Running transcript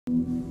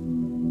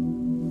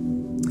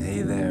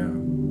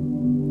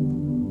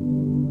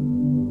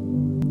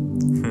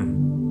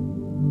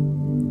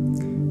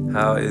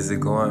How is it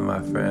going,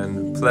 my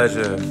friend?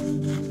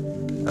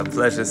 A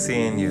pleasure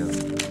seeing you.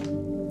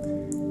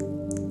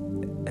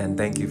 And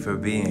thank you for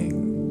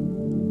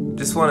being.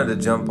 Just wanted to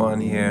jump on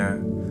here,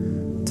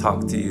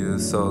 talk to you,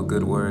 sow a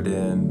good word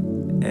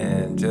in,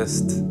 and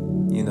just,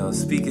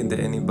 speaking to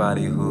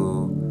anybody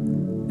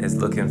who is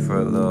looking for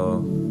a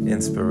little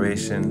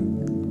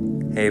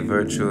inspiration. Hey,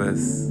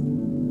 Virtuous.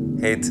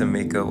 Hey,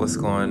 Tamika, what's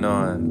going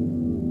on?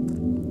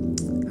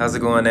 How's it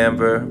going,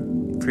 Amber?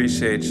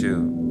 Appreciate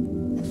you.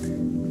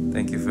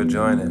 Thank you for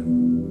joining.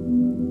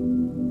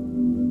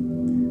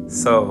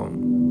 So,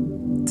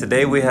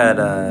 today we had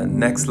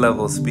next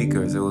level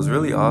speakers. It was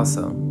really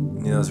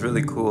awesome. It was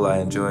really cool. I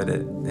enjoyed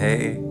it.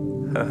 Hey.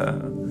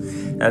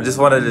 And I just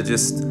wanted to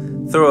just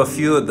throw a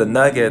few of the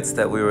nuggets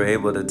that we were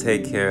able to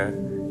take here.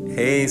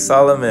 Hey,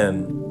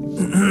 Solomon.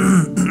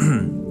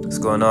 What's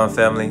going on,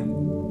 family?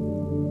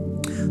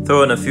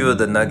 Throw in a few of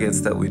the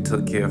nuggets that we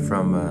took here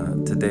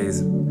from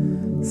today's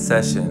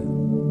session.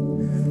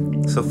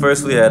 So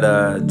first we had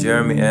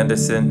Jeremy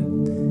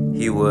Anderson.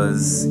 He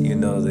was,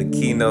 the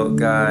keynote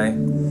guy,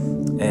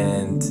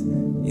 and,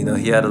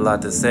 he had a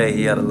lot to say.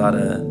 He had a lot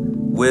of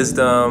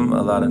wisdom,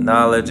 a lot of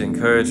knowledge,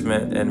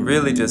 encouragement, and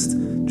really just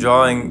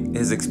drawing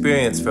his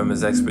experience from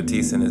his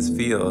expertise in his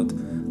field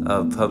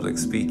of public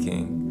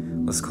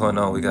speaking. What's going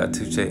on? We got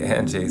Tuche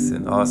and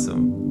Jason.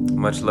 Awesome.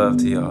 Much love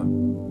to y'all.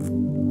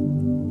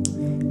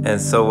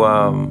 And so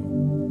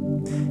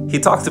he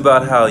talked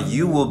about how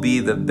you will be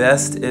the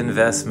best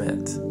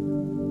investment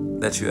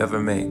that you ever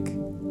make.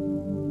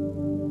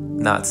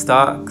 Not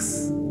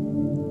stocks,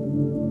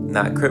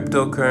 not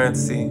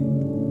cryptocurrency,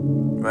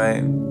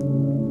 right?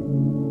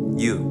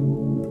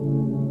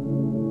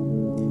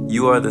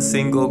 You are the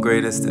single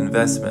greatest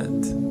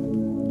investment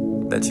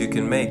that you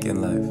can make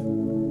in life.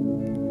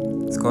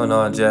 What's going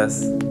on,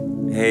 Jess?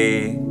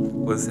 Hey,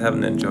 what's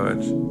happening,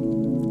 George?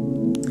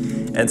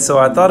 And so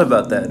I thought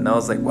about that, and I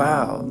was like,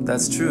 wow,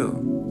 that's true.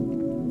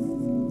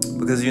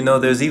 Because,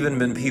 there's even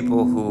been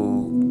people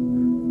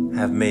who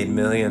have made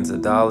millions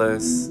of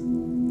dollars,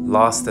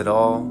 lost it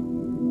all,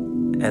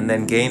 and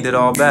then gained it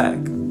all back.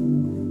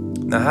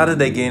 Now, how did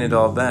they gain it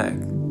all back?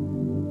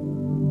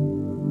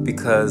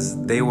 Because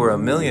they were a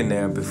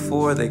millionaire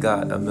before they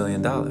got $1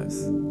 million.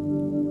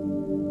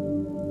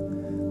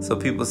 So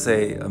people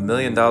say $1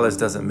 million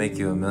doesn't make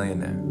you a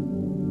millionaire.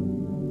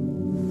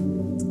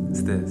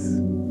 It's this.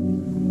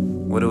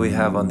 What do we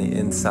have on the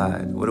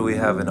inside? What do we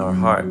have in our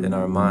heart, in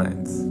our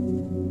minds?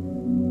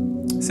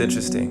 It's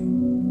interesting.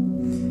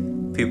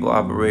 People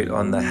operate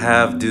on the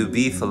have, do,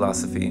 be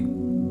philosophy,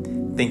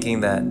 thinking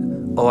that,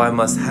 oh, I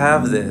must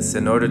have this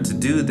in order to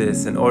do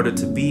this, in order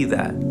to be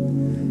that.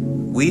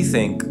 We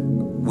think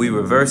we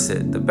reverse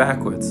it, the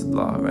backwards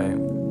law, right?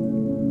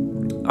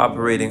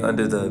 Operating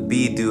under the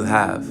be, do,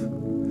 have.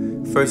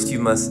 First, you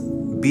must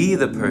be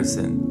the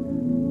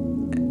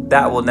person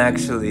that will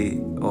naturally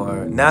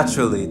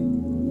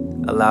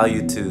allow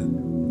you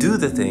to do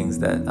the things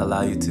that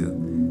allow you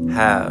to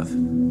have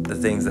the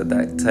things that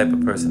type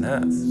of person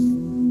has.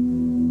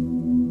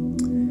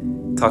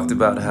 Talked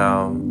about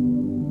how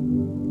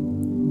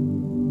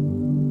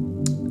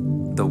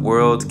the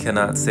world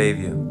cannot save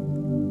you.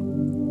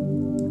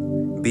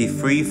 Be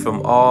free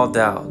from all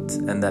doubt,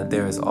 and that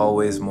there is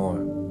always more.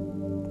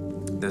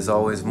 There's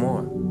always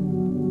more.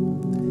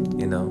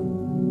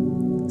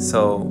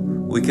 So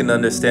we can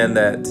understand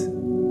that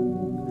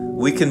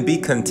we can be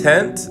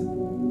content,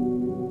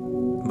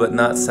 but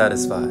not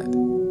satisfied.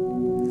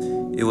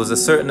 It was a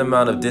certain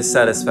amount of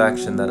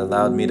dissatisfaction that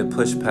allowed me to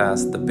push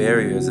past the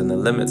barriers and the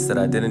limits that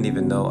I didn't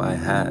even know I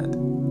had.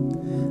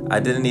 I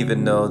didn't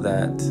even know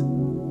that,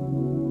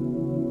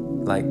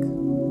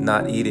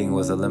 not eating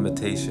was a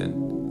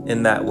limitation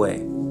in that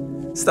way.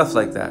 Stuff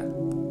like that.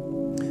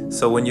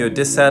 So when you're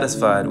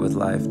dissatisfied with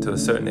life to a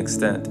certain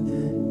extent,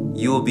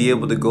 you will be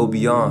able to go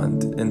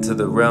beyond into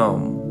the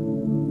realm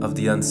of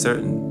the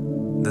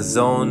uncertain, the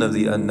zone of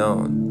the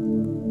unknown.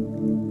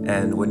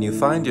 And when you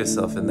find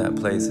yourself in that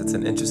place, it's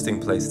an interesting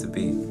place to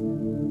be.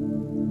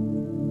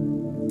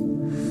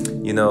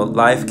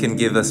 Life can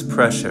give us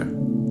pressure.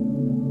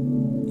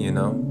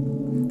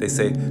 They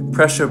say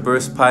pressure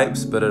bursts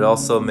pipes, but it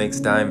also makes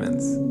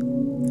diamonds.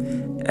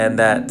 And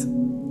that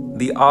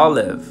the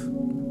olive,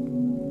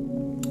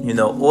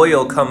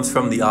 oil comes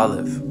from the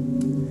olive.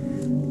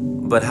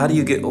 But how do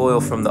you get oil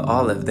from the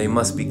olive? They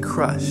must be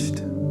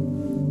crushed.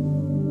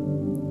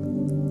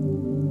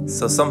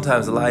 So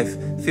sometimes life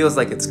feels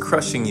like it's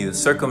crushing you.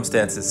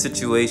 Circumstances,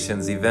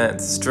 situations,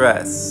 events,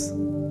 stress,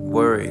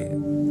 worry,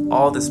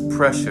 all this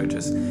pressure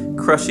just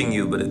crushing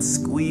you, but it's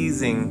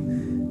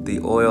squeezing the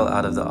oil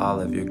out of the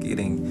olive.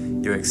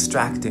 You're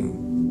extracting,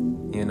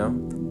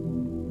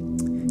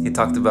 He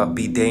talked about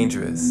be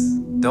dangerous.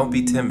 Don't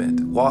be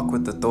timid. Walk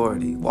with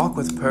authority. Walk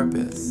with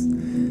purpose.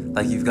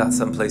 Like you've got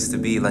someplace to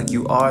be, like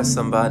you are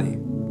somebody.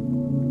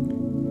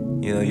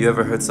 You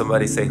ever heard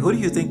somebody say, who do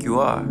you think you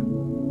are?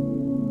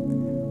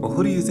 Well,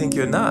 who do you think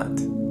you're not?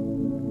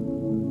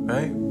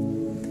 Right?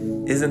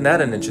 Isn't that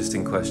an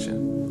interesting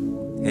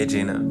question? Hey,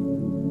 Gina.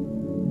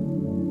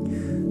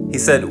 He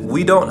said,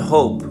 we don't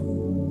hope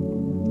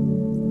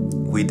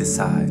we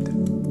decide.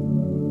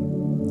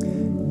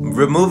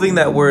 Removing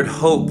that word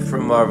hope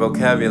from our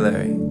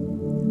vocabulary.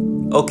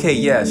 Okay,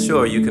 yeah,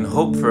 sure, you can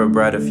hope for a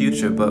brighter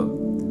future, but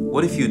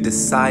what if you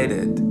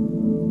decided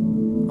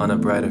on a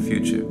brighter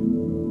future?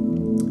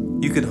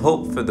 You can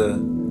hope for the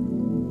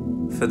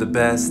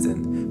best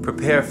and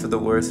prepare for the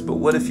worst, but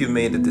what if you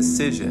made a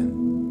decision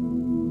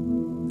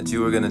that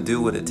you were going to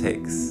do what it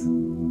takes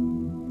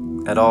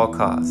at all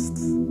costs?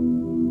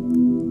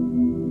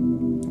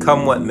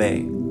 Come what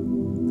may.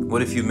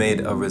 What if you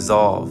made a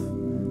resolve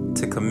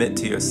to commit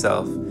to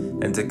yourself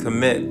and to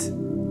commit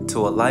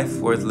to a life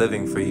worth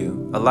living for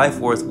you, a life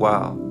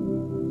worthwhile,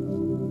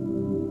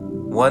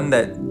 one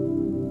that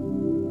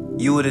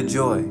you would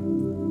enjoy?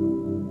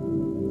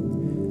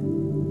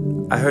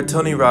 I heard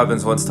Tony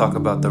Robbins once talk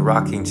about the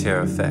rocking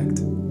chair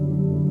effect.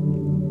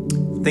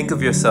 Think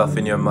of yourself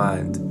in your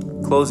mind.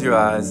 Close your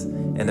eyes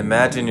and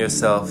imagine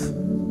yourself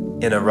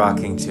in a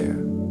rocking chair,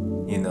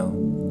 you know,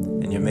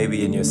 and you're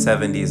maybe in your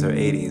 70s or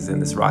 80s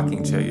in this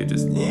rocking chair. You're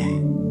just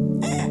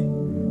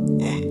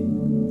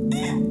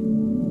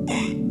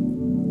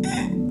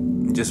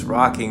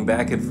rocking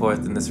back and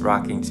forth in this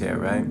rocking chair,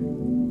 right?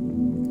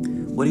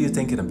 What are you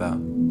thinking about?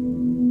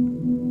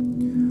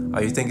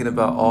 Are you thinking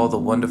about all the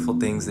wonderful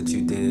things that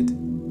you did?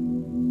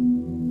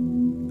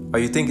 Are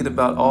you thinking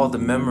about all the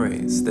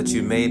memories that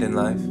you made in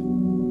life?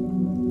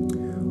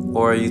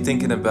 Or are you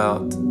thinking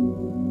about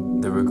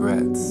the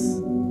regrets,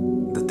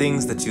 the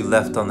things that you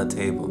left on the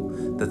table,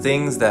 the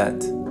things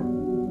that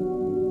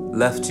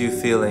left you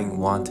feeling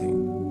wanting,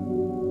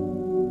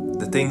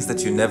 the things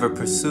that you never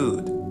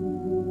pursued,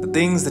 the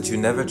things that you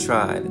never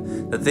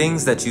tried, the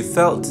things that you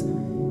felt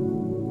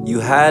you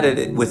had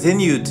it within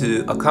you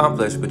to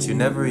accomplish, but you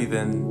never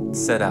even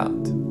set out?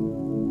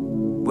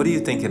 What are you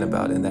thinking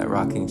about in that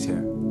rocking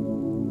chair?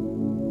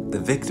 The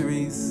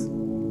victories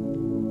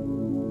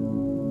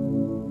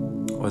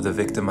or the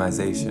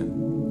victimization?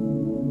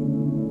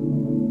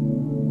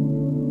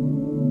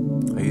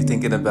 Are you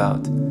thinking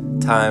about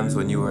times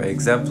when you were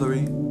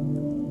exemplary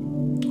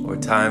or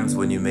times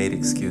when you made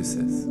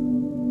excuses?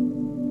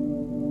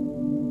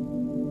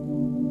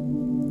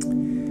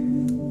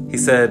 He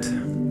said,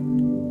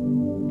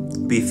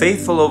 "Be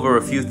faithful over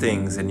a few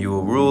things and you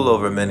will rule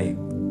over many."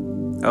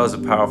 That was a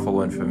powerful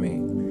one for me,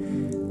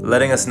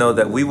 letting us know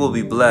that we will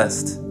be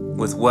blessed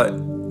with what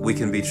we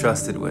can be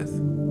trusted with.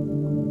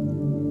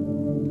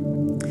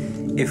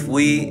 If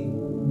we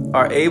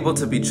are able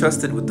to be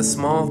trusted with the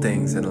small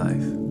things in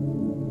life,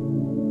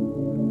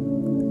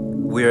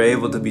 we are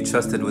able to be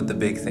trusted with the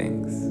big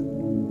things.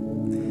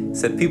 He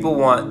said people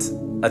want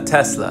a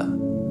Tesla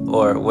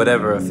or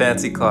whatever, a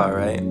fancy car,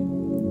 right?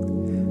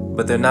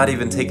 But they're not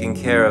even taking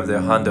care of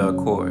their Honda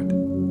Accord.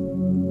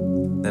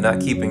 They're not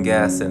keeping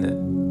gas in it.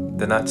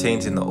 They're not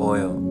changing the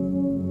oil.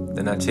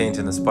 They're not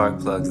changing the spark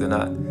plugs. They're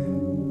not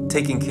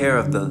taking care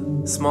of the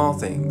small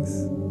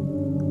things,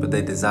 but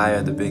they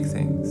desire the big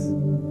things.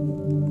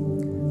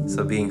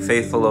 So being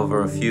faithful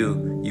over a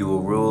few, you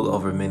will rule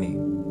over many.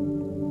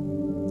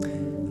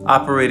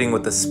 Operating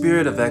with the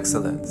spirit of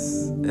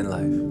excellence in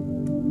life.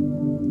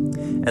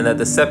 And that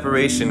the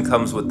separation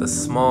comes with the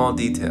small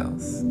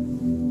details.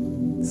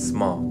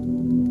 Small.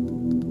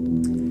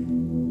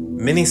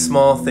 Many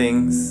small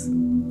things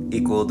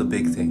equal the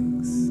big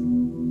things.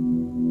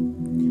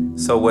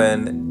 So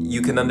when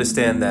you can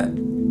understand that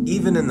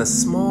even in the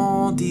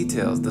small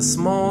details, the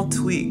small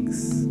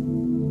tweaks,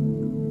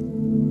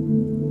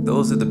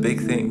 those are the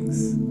big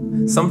things.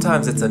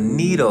 Sometimes it's a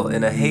needle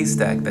in a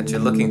haystack that you're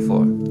looking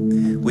for.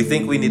 We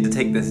think we need to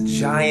take this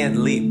giant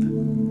leap,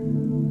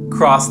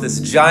 cross this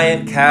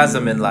giant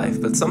chasm in life,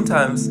 but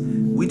sometimes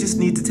we just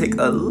need to take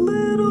a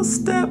little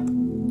step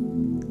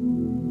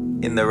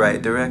in the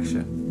right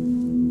direction.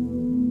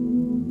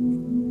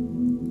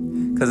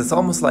 Because it's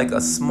almost like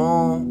a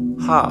small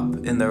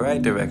hop in the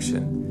right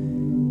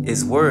direction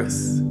is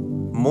worth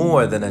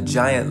more than a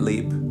giant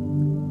leap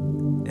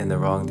in the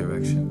wrong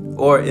direction,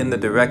 or in the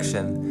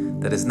direction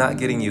that is not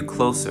getting you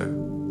closer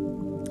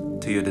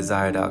to your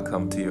desired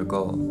outcome, to your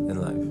goal in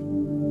life.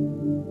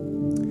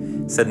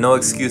 Said no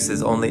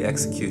excuses, only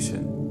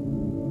execution.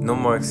 No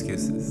more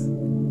excuses.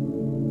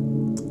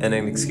 And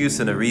an excuse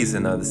and a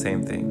reason are the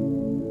same thing.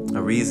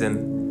 A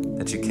reason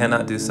that you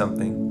cannot do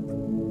something,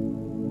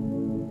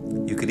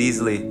 you could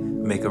easily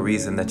make a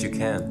reason that you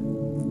can.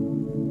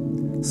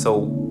 So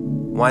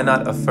why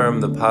not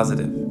affirm the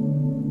positive?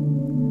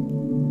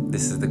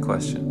 This is the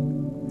question.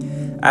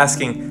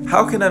 Asking,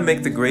 how can I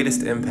make the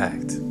greatest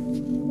impact?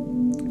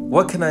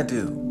 What can I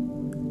do?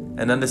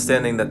 And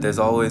understanding that there's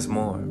always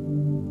more.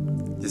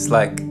 Just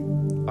like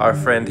our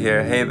friend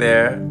here, hey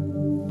there,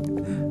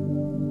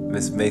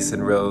 Miss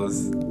Mason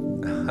Rose.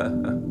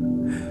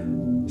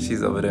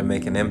 She's over there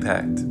making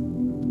impact.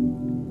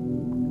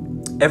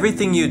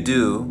 Everything you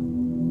do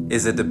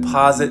is a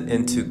deposit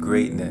into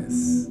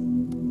greatness.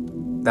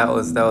 That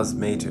was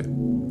major.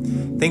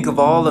 Think of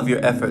all of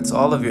your efforts,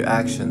 all of your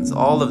actions,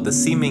 all of the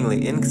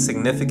seemingly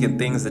insignificant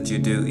things that you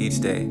do each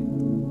day,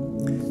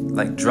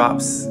 like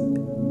drops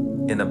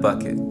in a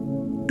bucket.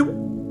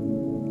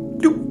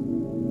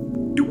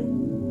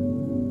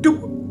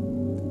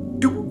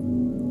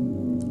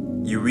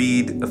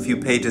 read a few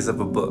pages of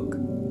a book.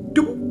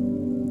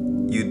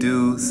 You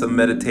do some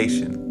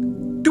meditation.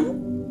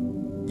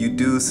 You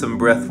do some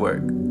breath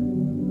work.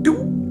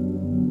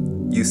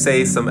 You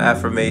say some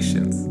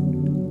affirmations.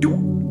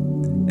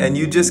 And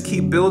you just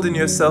keep building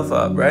yourself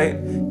up, right?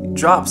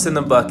 Drops in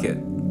the bucket.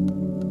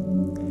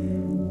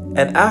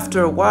 And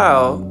after a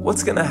while,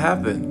 what's gonna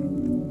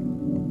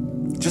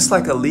happen? Just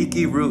like a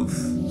leaky roof,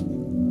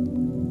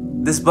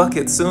 this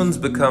bucket soon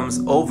becomes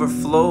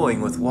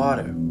overflowing with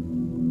water.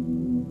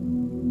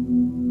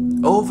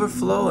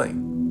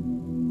 Overflowing.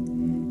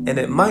 And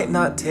it might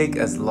not take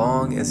as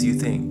long as you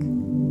think.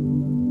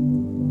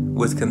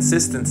 With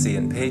consistency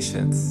and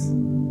patience,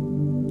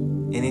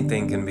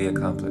 anything can be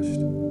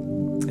accomplished.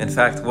 In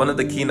fact, one of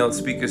the keynote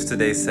speakers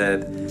today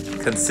said,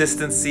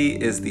 consistency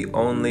is the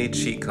only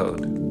cheat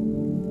code.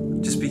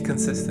 Just be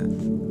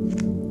consistent,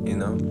 you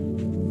know?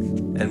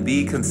 And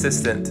be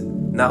consistent,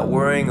 not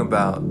worrying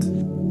about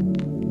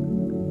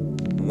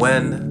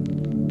when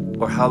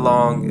or how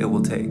long it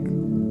will take.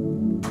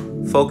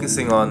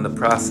 Focusing on the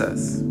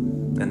process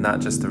and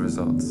not just the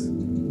results.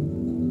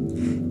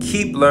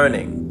 Keep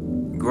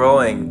learning,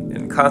 growing,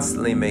 and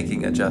constantly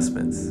making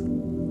adjustments.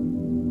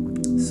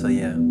 So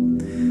yeah,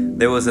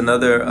 there was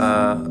another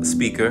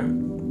speaker.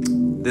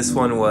 This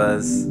one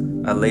was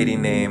a lady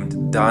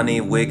named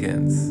Donnie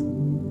Wiggins.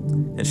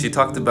 And she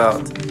talked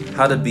about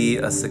how to be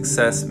a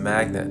success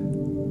magnet.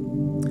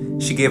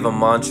 She gave a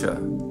mantra,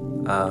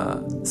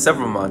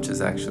 several mantras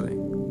actually.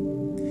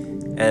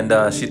 And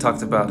she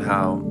talked about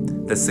how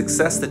the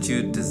success that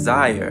you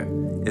desire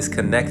is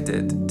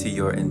connected to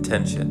your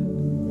intention.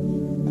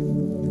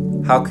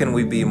 How can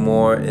we be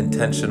more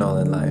intentional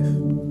in life?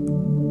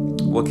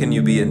 What can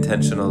you be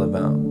intentional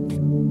about?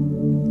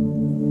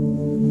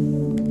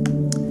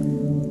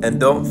 And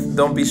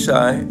don't be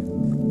shy.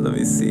 Let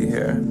me see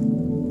here.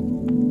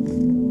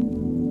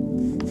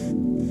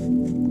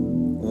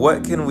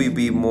 What can we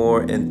be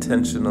more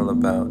intentional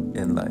about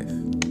in life?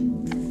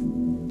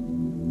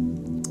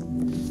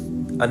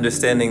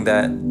 Understanding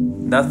that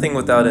nothing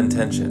without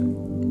intention,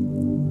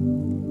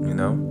 you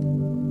know?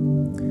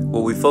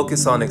 What we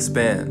focus on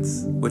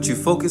expands. What you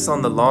focus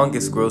on the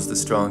longest grows the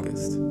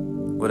strongest,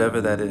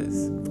 whatever that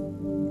is.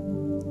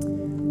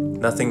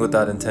 Nothing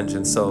without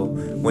intention. So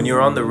when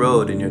you're on the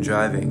road and you're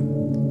driving,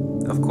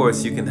 of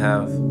course you can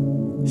have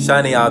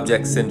shiny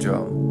object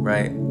syndrome,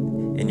 right?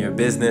 In your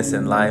business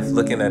and life,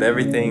 looking at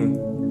everything.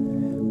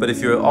 But if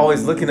you're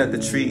always looking at the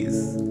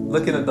trees,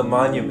 looking at the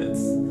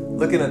monuments,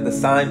 looking at the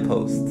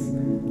signposts,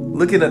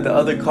 looking at the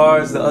other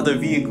cars, the other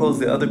vehicles,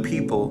 the other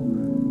people,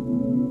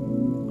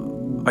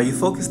 are you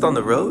focused on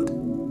the road?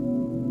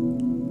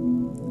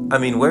 I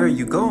mean, where are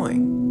you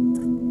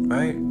going,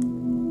 right?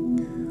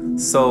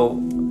 So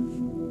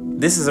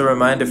this is a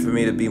reminder for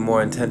me to be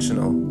more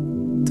intentional,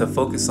 to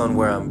focus on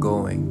where I'm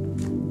going,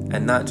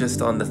 and not just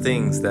on the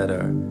things that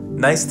are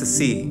nice to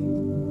see.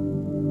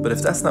 But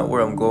if that's not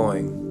where I'm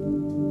going,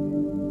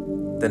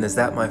 then is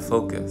that my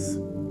focus?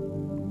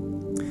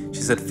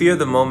 She said, fear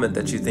the moment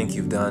that you think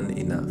you've done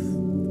enough.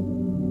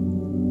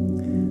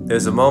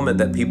 There's a moment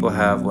that people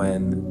have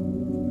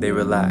when they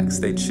relax,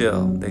 they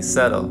chill, they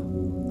settle.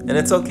 And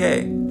it's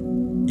okay.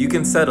 You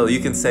can settle, you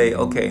can say,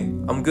 okay,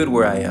 I'm good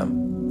where I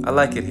am. I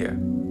like it here.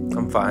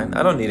 I'm fine.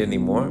 I don't need any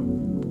more.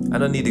 I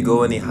don't need to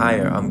go any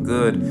higher. I'm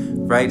good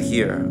right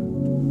here.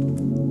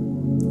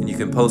 And you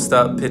can post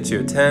up, pitch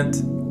your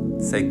tent,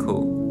 say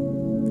cool.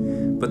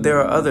 But there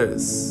are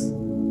others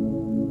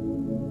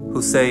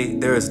who say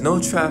there is no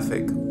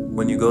traffic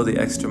when you go the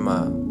extra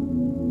mile.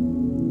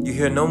 You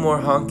hear no more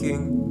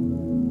honking,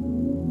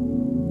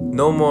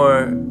 no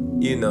more,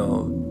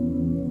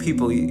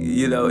 people,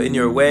 in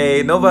your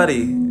way.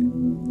 Nobody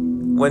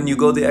when you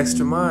go the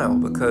extra mile,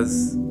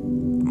 because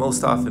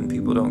most often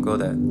people don't go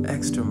that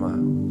extra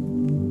mile.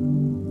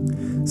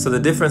 So the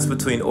difference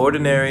between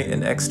ordinary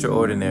and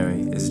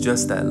extraordinary is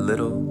just that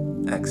little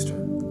extra.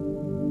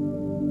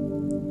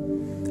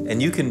 And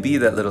you can be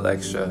that little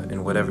extra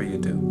in whatever you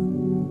do.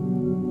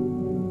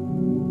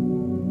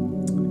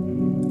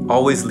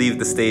 Always leave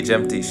the stage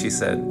empty, she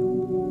said.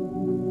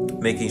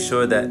 Making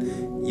sure that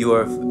you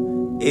are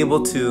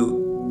able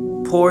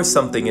to pour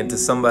something into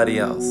somebody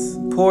else.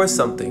 Pour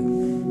something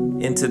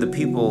into the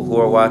people who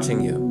are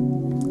watching you.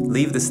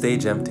 Leave the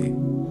stage empty.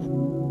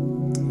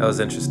 That was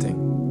interesting.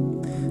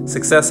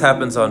 Success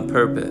happens on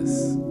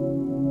purpose.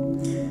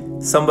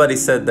 Somebody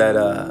said that,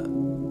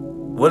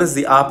 what is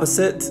the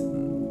opposite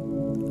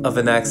of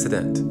an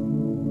accident?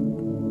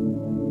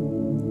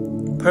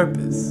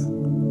 Purpose.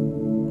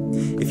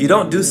 If you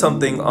don't do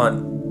something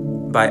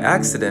by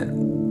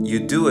accident, you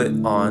do it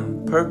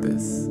on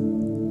purpose.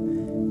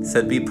 He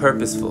said, be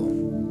purposeful.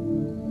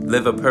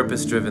 Live a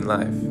purpose-driven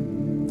life.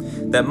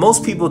 That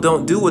most people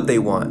don't do what they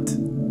want.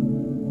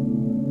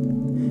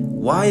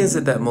 Why is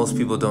it that most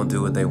people don't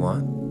do what they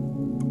want?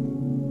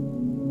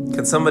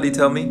 Can somebody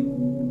tell me?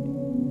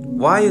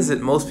 Why is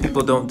it most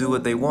people don't do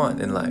what they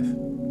want in life?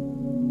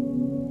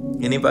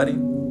 Anybody?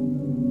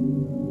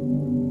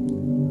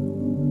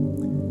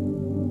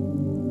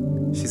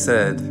 She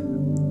said,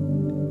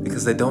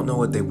 because they don't know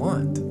what they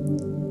want.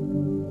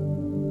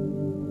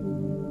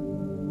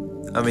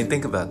 I mean,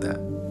 think about that.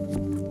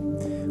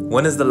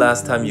 When is the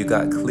last time you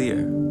got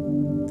clear?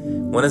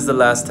 When is the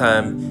last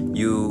time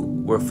you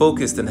were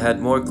focused and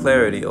had more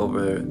clarity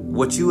over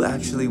what you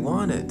actually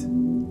wanted?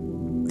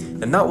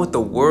 And not what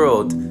the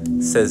world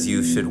says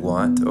you should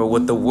want, or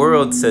what the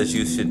world says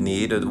you should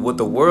need, or what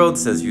the world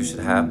says you should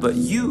have, but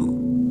you.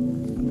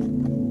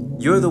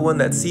 You're the one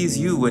that sees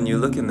you when you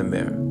look in the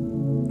mirror.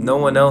 No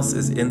one else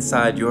is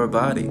inside your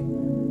body.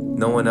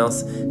 No one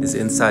else is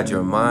inside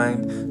your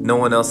mind. No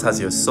one else has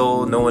your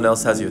soul. No one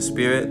else has your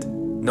spirit.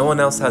 No one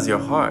else has your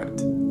heart.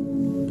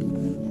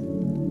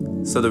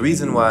 So the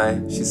reason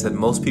why she said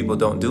most people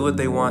don't do what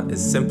they want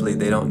is simply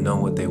they don't know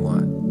what they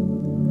want.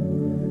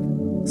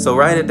 So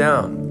write it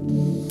down.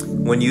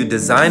 When you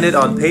design it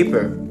on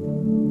paper,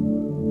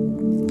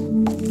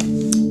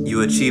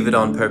 you achieve it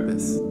on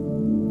purpose.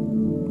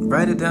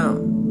 Write it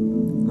down.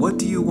 What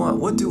do you want?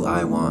 What do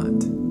I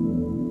want?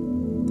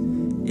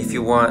 If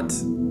you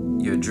want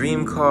your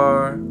dream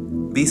car,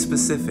 be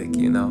specific,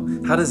 you know.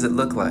 How does it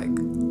look like?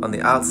 On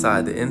the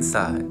outside, the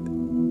inside?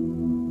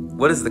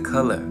 What is the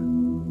color?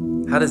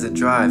 How does it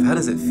drive? How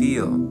does it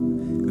feel?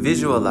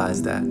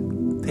 Visualize that.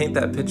 Paint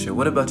that picture.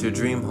 What about your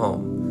dream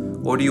home?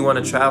 Or do you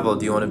want to travel?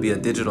 Do you want to be a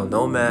digital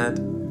nomad?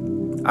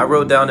 I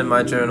wrote down in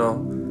my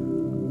journal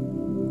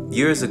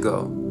years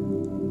ago,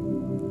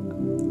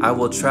 I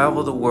will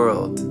travel the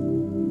world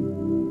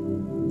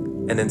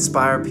and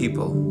inspire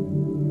people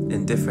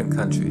in different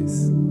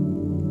countries.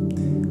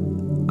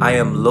 I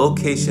am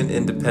location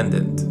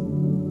independent,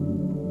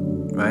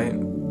 right?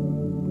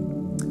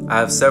 I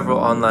have several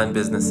online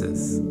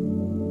businesses,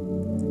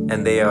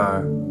 and they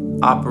are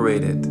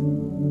operated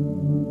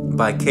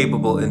by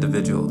capable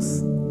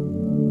individuals.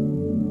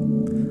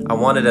 I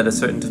wanted at a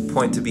certain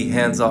point to be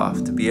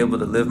hands-off, to be able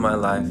to live my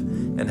life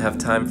and have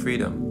time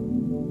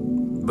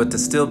freedom, but to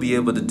still be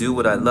able to do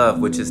what I love,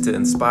 which is to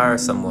inspire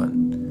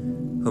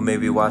someone who may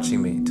be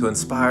watching me, to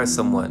inspire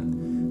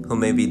someone who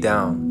may be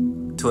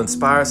down, to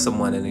inspire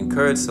someone and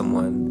encourage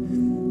someone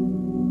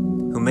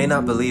who may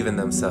not believe in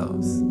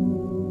themselves.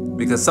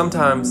 Because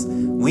sometimes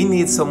we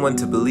need someone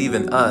to believe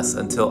in us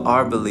until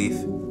our belief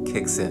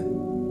kicks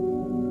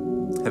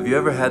in. Have you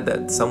ever had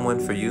that someone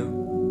for you?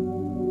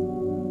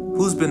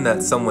 Who's been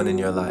that someone in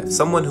your life?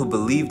 Someone who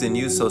believed in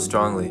you so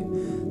strongly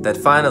that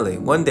finally,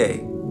 one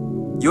day,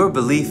 your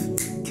belief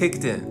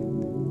kicked in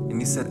and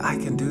you said, I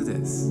can do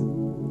this.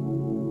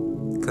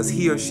 Because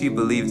he or she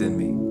believed in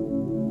me.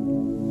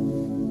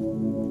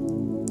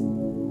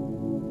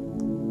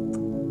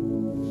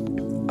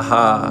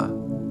 Ah,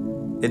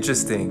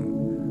 interesting.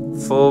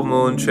 Full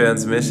moon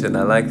transmission.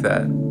 I like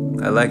that.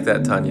 I like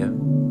that, Tanya.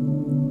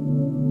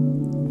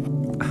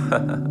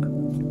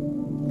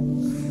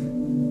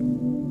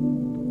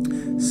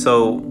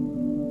 So,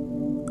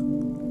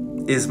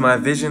 is my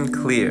vision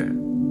clear?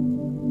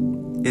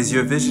 Is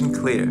your vision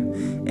clear?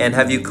 And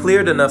have you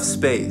cleared enough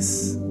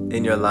space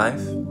in your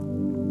life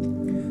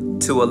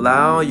to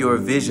allow your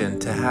vision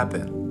to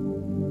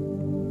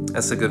happen?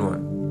 That's a good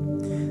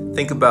one.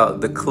 Think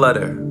about the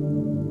clutter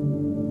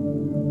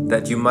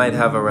that you might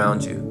have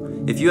around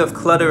you. If you have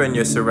clutter in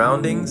your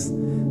surroundings,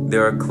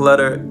 there are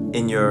clutter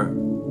in your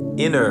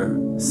inner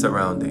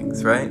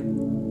surroundings, right?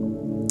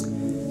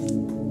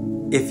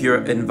 If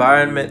your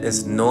environment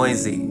is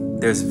noisy,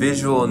 there's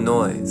visual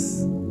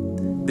noise.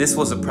 This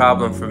was a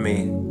problem for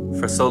me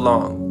for so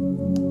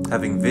long.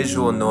 Having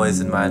visual noise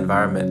in my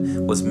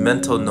environment was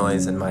mental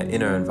noise in my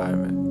inner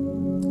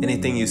environment.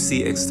 Anything you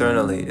see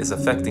externally is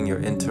affecting your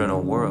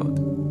internal world.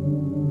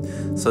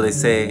 So they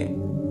say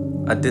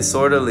a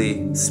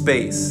disorderly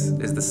space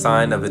is the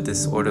sign of a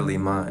disorderly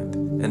mind.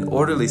 An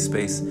orderly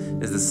space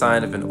is the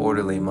sign of an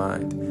orderly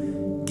mind.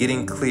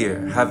 Getting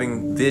clear,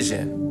 having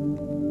vision,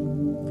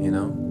 you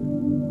know?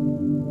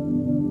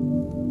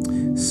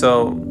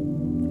 So,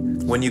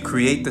 when you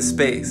create the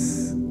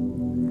space,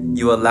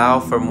 you allow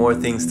for more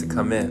things to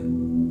come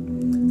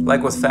in.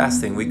 Like with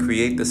fasting, we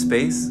create the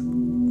space,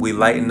 we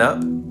lighten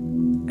up,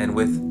 and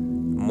with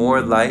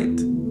more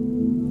light,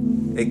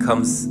 it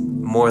comes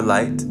more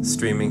light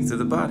streaming through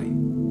the body.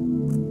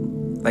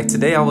 Like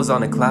today I was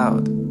on a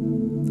cloud.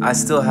 I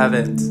still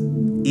haven't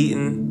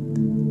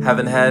eaten,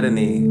 haven't had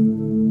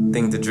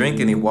anything to drink,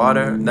 any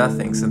water,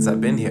 nothing since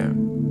I've been here.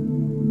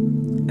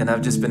 And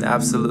I've just been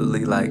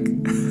absolutely like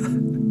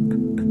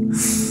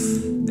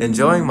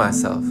enjoying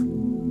myself.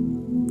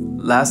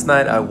 Last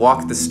night I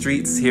walked the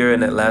streets here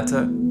in Atlanta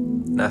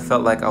and I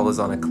felt like I was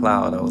on a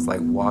cloud. I was like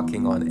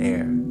walking on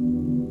air.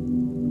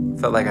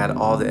 Felt like I had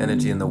all the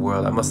energy in the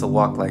world. I must have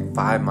walked like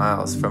 5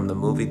 miles from the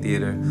movie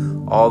theater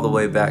all the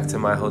way back to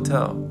my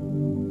hotel.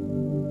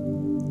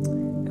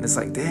 And it's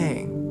like,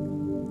 dang,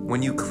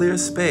 when you clear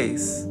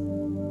space,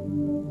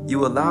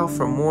 you allow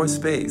for more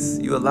space.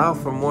 You allow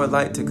for more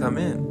light to come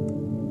in.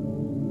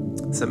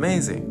 It's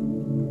amazing.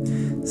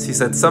 She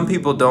said, some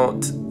people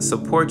don't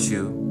support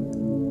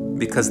you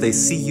because they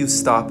see you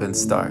stop and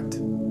start.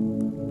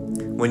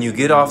 When you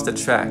get off the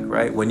track,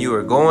 right? When you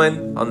were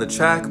going on the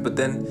track, but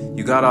then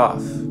you got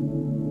off.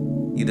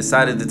 You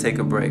decided to take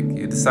a break.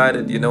 You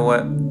decided, you know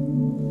what?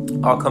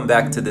 I'll come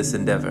back to this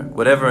endeavor.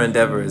 Whatever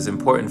endeavor is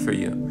important for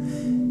you.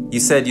 You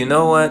said, you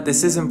know what,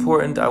 this is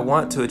important. I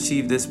want to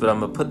achieve this, but I'm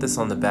going to put this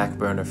on the back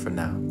burner for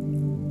now.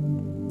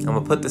 I'm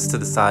going to put this to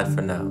the side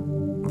for now.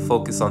 I'm going to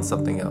focus on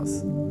something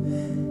else.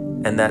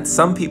 And that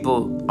some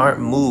people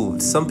aren't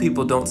moved. Some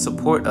people don't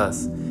support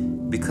us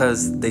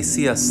because they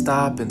see us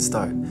stop and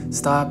start.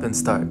 Stop and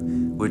start.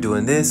 We're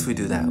doing this, we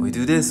do that. We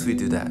do this, we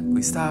do that.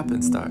 We stop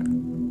and start.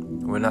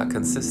 We're not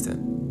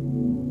consistent.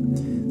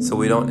 So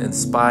we don't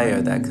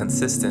inspire that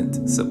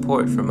consistent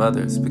support from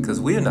others because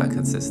we're not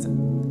consistent.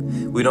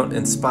 We don't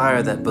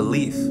inspire that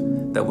belief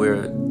that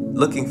we're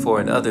looking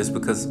for in others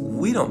because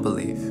we don't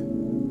believe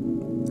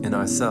in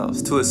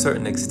ourselves to a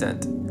certain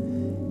extent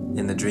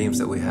in the dreams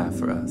that we have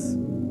for us.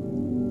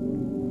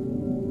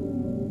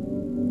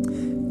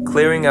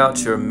 Clearing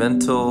out your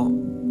mental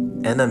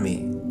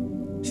enemy.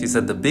 She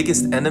said the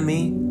biggest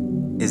enemy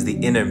is the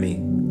inner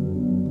me.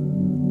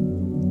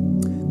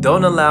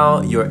 Don't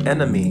allow your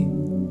enemy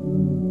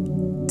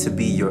to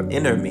be your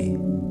inner me,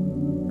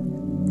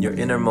 your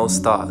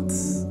innermost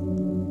thoughts,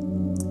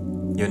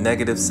 your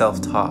negative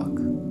self-talk,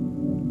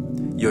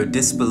 your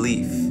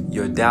disbelief,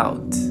 your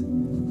doubt.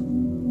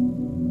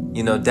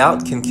 You know,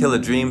 doubt can kill a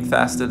dream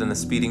faster than a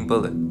speeding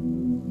bullet.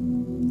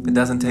 It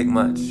doesn't take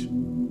much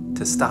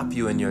to stop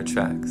you in your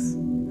tracks,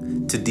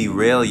 to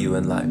derail you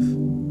in life.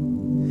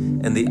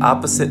 And the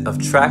opposite of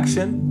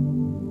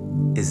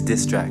traction is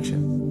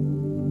distraction.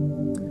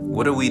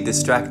 What are we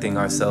distracting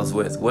ourselves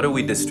with? What are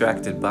we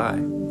distracted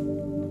by?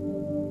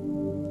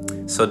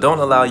 So don't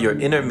allow your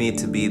inner me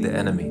to be the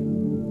enemy.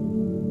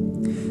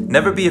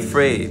 Never be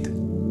afraid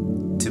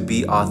to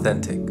be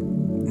authentic.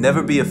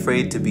 Never be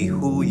afraid to be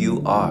who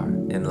you are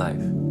in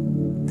life.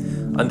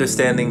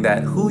 Understanding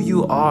that who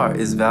you are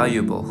is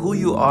valuable. Who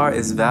you are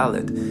is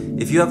valid.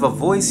 If you have a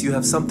voice, you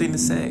have something to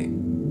say.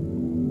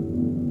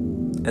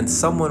 And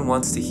someone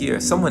wants to hear,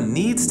 someone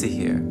needs to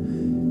hear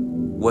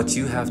what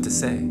you have to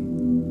say,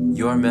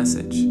 your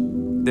message.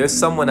 There's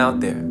someone out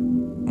there,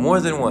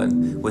 more than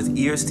one, with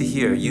ears to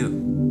hear you.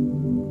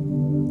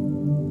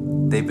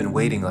 They've been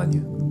waiting on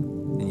you,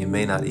 and you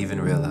may not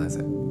even realize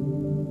it.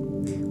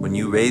 When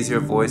you raise your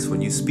voice,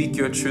 when you speak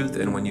your truth,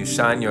 and when you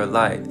shine your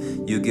light,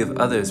 you give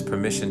others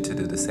permission to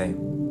do the same.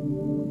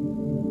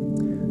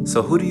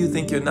 So who do you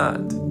think you're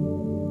not?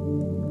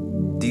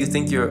 Do you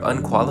think you're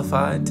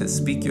unqualified to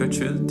speak your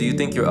truth? Do you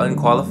think you're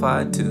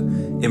unqualified to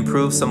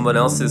improve someone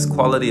else's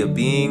quality of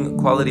being,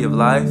 quality of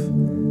life?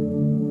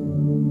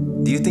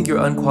 Do you think you're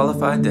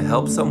unqualified to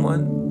help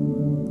someone?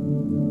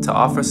 To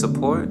offer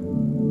support?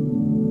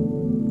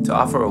 To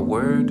offer a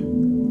word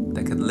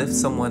that could lift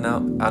someone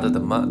out of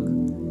the muck?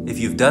 If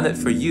you've done it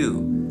for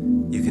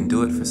you, you can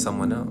do it for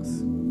someone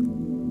else.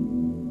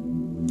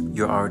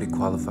 You're already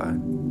qualified.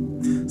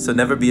 So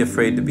never be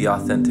afraid to be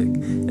authentic.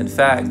 In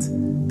fact,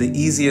 the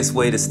easiest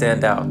way to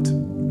stand out,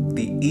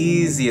 the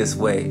easiest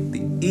way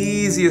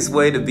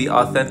to be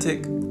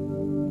authentic,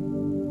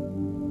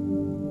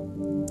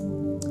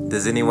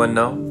 does anyone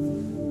know?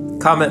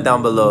 Comment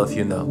down below if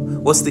you know.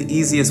 What's the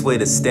easiest way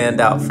to stand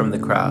out from the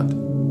crowd,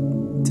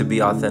 to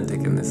be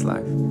authentic in this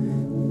life?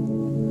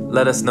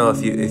 Let us know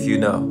if you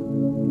know.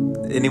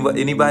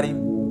 Anybody?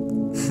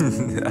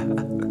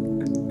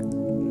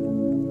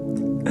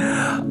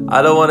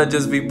 I don't want to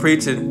just be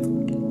preaching.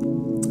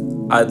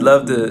 I'd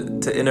love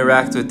to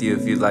interact with you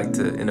if you'd like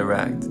to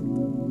interact.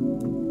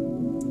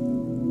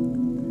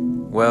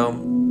 Well,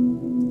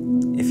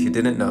 if you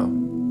didn't know,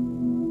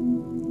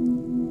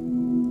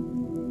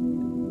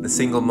 the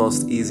single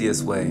most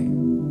easiest way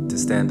to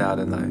stand out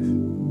in life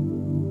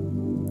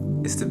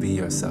is to be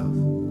yourself,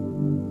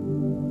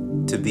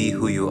 to be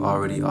who you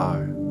already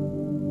are.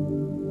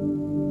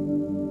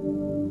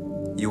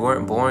 You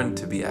weren't born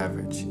to be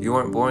average. You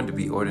weren't born to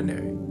be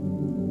ordinary.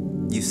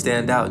 You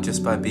stand out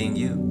just by being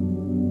you.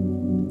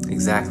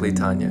 Exactly,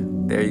 Tanya.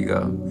 There you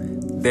go.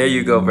 There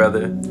you go,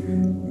 brother.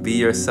 Be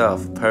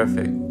yourself.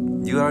 Perfect.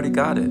 You already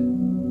got it.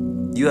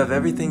 You have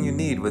everything you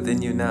need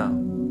within you now.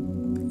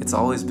 It's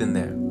always been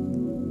there.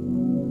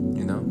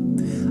 You know?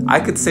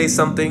 I could say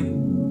something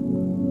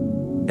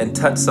and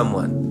touch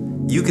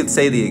someone. You could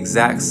say the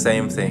exact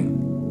same thing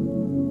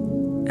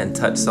and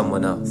touch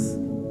someone else.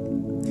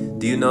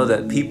 Do you know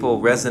that people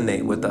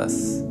resonate with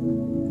us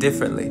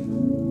differently?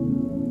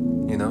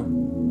 You know?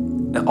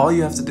 And all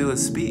you have to do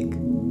is speak.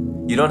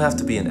 You don't have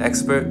to be an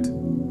expert.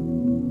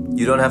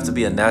 You don't have to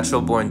be a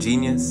natural born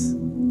genius.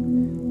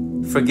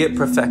 Forget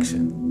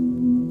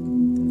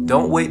perfection.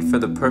 Don't wait for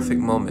the perfect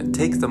moment.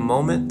 Take the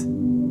moment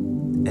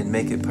and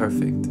make it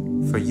perfect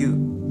for you.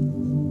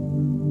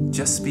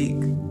 Just speak.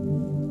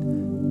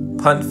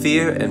 Punt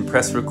fear and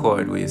press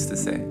record, we used to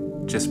say.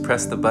 Just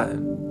press the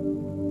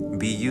button.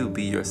 Be you,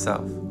 be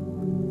yourself.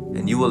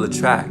 And you will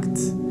attract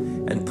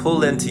and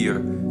pull into your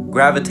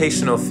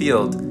gravitational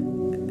field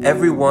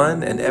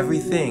everyone and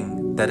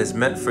everything that is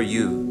meant for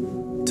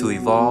you to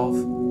evolve,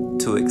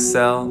 to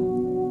excel,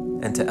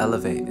 and to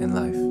elevate in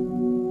life.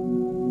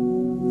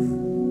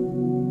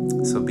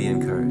 So be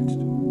encouraged.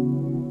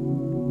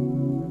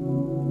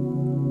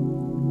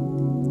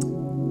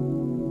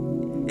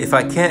 If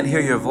I can't hear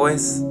your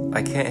voice,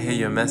 I can't hear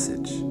your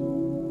message.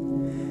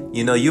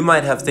 You know, you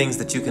might have things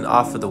that you can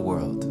offer the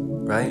world,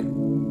 right?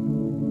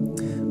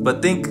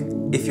 But think,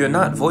 if you're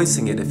not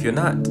voicing it, if you're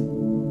not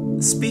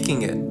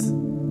speaking it,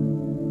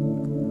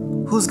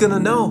 who's gonna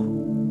know?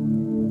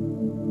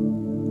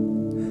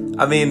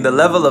 I mean, the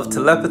level of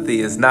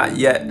telepathy is not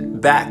yet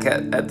back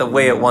at the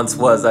way it once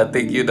was. I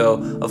think, you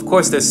know, of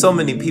course, there's so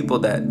many people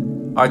that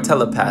are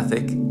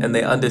telepathic and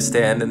they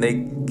understand and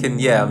they can,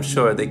 yeah, I'm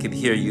sure they can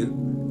hear you.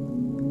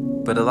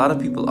 But a lot of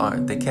people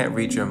aren't. They can't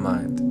read your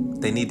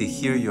mind. They need to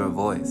hear your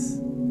voice.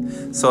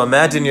 So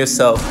imagine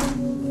yourself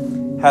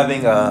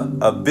having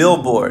a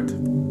billboard,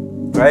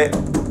 right?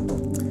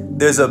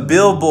 There's a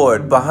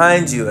billboard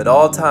behind you at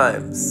all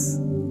times.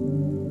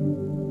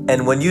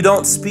 And when you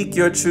don't speak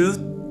your truth,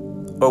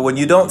 or when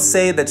you don't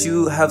say that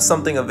you have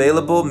something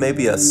available,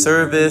 maybe a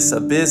service, a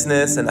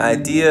business, an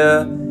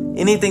idea,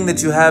 anything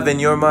that you have in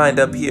your mind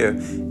up here,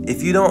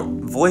 if you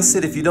don't voice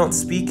it, if you don't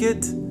speak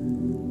it,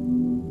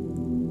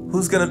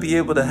 who's going to be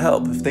able to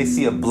help if they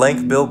see a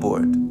blank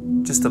billboard,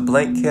 just a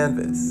blank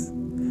canvas?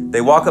 They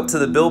walk up to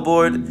the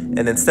billboard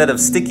and instead of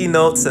sticky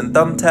notes and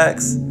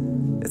thumbtacks,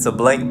 it's a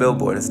blank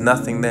billboard. It's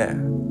nothing there.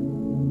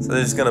 So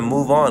they're just going to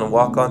move on and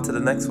walk on to the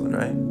next one,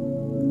 right?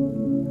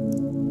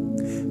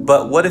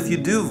 But what if you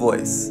do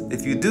voice?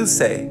 If you do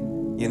say,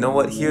 you know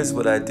what, here's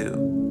what I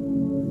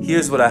do.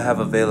 Here's what I have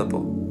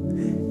available.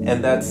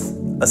 And that's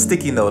a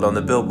sticky note on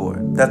the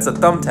billboard. That's a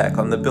thumbtack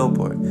on the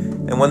billboard.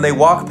 And when they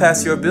walk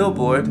past your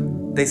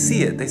billboard, they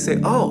see it. They say,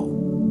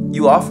 oh,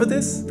 you offer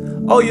this?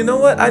 Oh, you know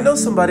what? I know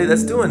somebody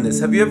that's doing this.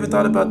 Have you ever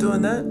thought about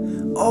doing that?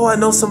 Oh, I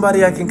know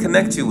somebody I can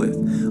connect you with.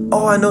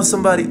 Oh, I know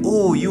somebody.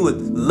 Oh, you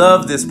would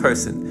love this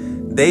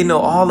person. They know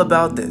all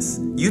about this.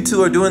 You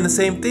two are doing the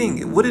same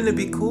thing. Wouldn't it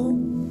be cool?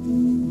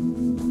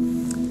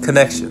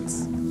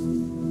 Connections.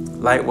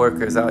 Light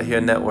workers out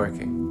here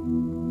networking.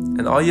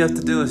 And all you have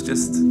to do is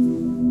just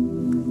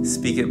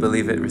speak it,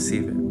 believe it,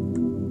 receive it.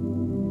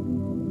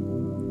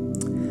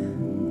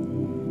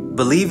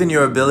 Believe in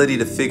your ability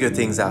to figure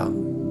things out.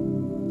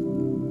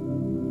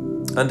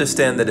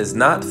 Understand that it's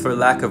not for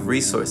lack of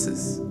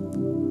resources,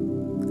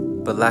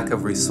 but lack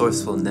of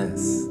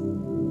resourcefulness.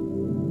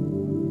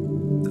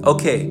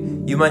 Okay,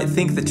 you might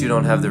think that you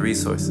don't have the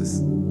resources,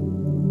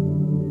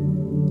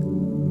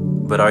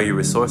 but are you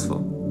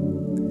resourceful?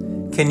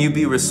 Can you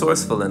be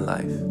resourceful in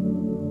life?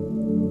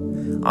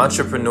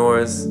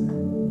 Entrepreneurs,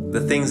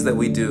 the things that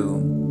we do,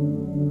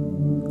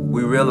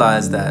 we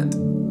realize that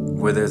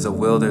where there's a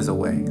will, there's a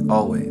way,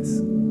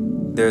 always.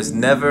 There's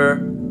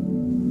never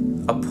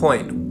a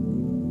point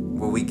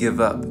where we give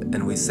up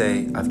and we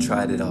say, I've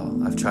tried it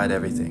all, I've tried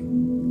everything.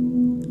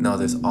 No,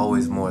 there's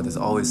always more. There's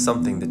always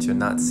something that you're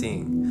not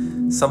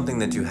seeing, something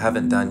that you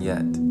haven't done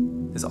yet.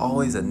 There's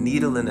always a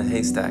needle in a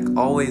haystack,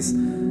 always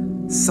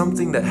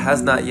something that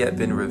has not yet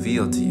been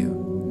revealed to you.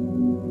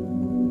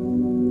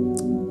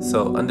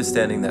 So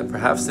understanding that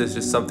perhaps there's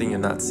just something you're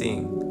not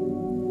seeing.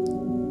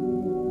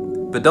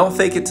 But don't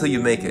fake it till you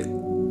make it.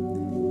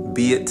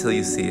 Be it till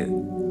you see it.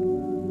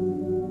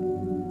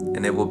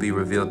 And it will be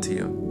revealed to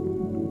you.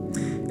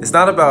 It's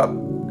not about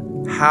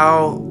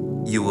how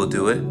you will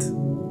do it.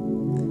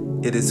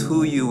 It is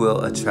who you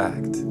will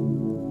attract.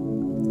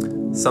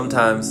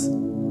 Sometimes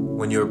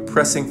when you're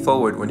pressing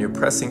forward, when you're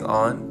pressing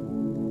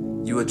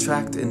on, you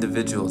attract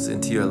individuals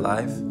into your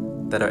life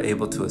that are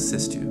able to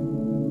assist you.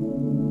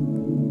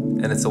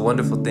 And it's a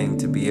wonderful thing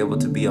to be able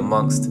to be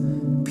amongst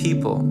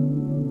people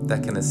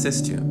that can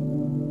assist you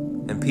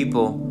and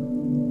people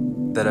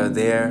that are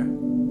there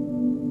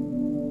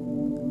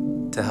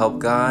to help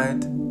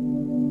guide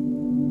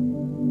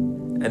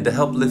and to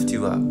help lift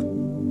you up.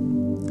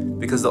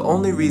 Because the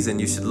only reason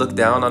you should look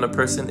down on a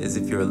person is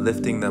if you're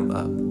lifting them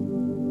up.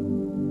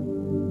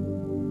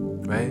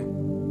 Right?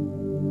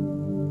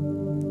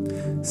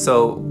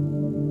 So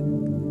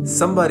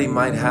somebody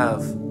might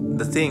have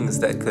the things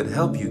that could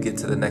help you get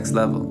to the next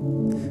level.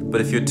 But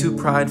if you're too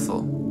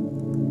prideful,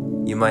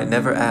 you might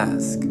never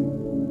ask.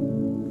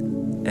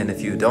 And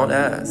if you don't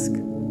ask,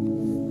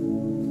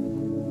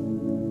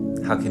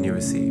 how can you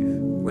receive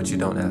what you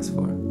don't ask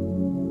for?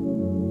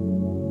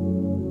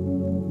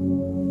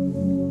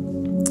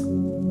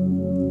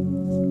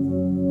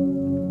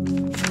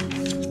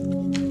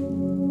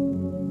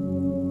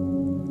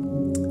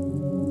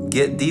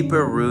 Get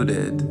deeper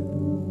rooted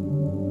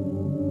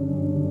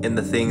in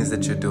the things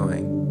that you're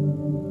doing.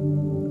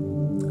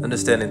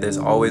 Understanding there's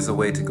always a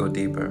way to go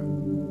deeper.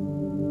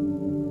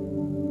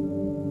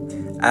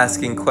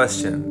 Asking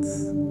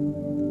questions.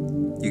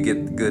 You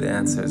get good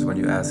answers when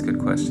you ask good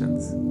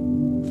questions.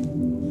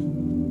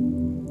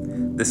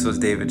 This was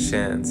David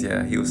Shands,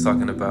 yeah. He was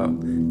talking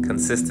about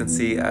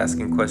consistency,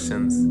 asking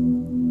questions,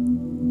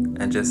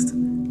 and just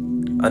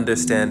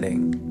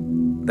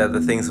understanding that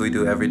the things we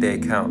do every day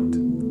count.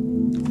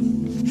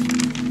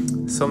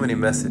 So many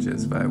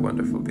messages by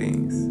wonderful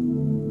beings.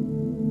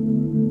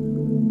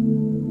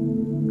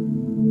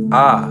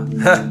 Ah,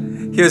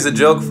 here's a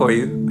joke for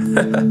you.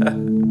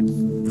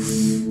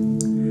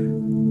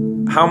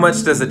 How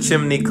much does a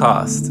chimney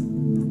cost?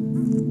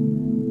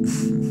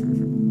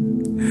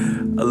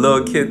 A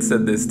little kid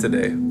said this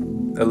today.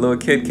 a little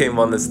kid came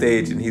on the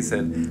stage and he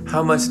said,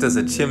 "How much does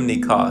a chimney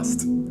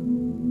cost?"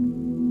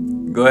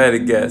 Go ahead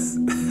and guess.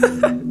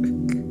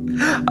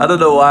 I don't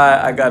know why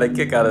I got a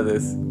kick out of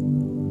this.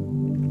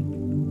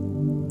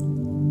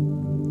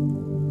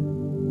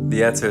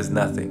 The answer is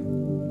nothing.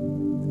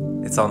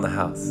 It's on the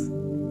house.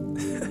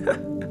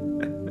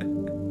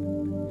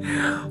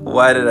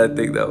 Why did I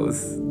think that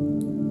was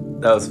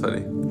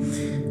funny?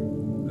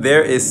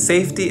 There is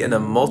safety in a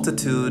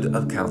multitude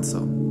of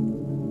counsel.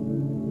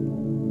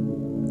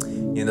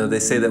 You know, they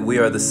say that we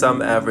are the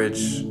sum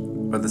average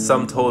or the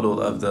sum total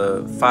of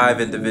the 5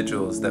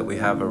 individuals that we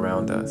have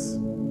around us.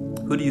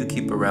 Who do you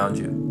keep around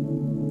you?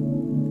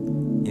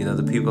 You know,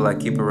 the people I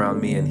keep around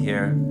me in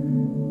here,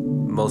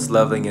 most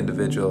loving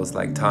individuals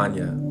like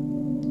Tanya,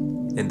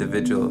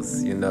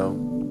 individuals, you know,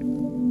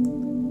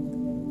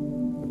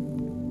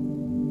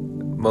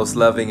 most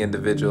loving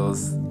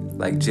individuals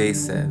like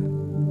Jason,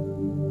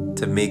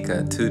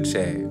 Tamika,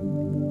 Tuche,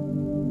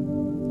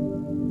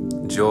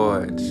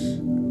 George.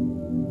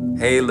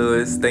 Hey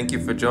Lewis, thank you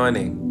for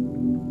joining.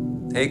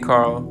 Hey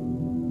Carl,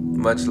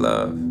 much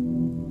love.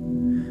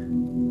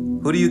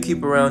 Who do you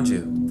keep around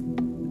you?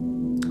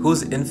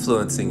 Who's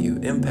influencing you,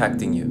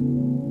 impacting you?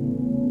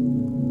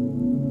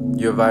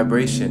 Your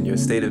vibration, your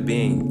state of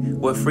being.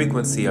 What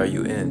frequency are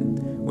you in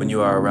when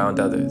you are around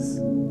others?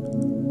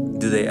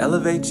 Do they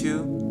elevate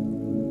you?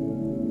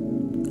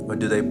 Or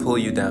do they pull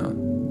you down?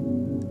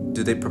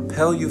 Do they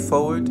propel you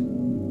forward?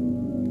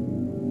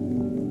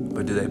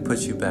 Or do they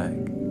push you back?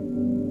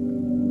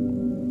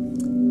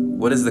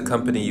 What is the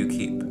company you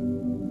keep?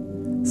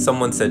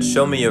 Someone said,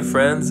 "Show me your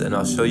friends and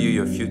I'll show you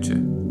your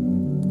future."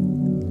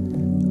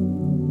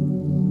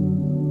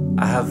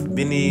 I have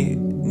many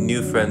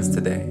new friends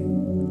today.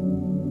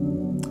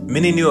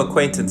 Many new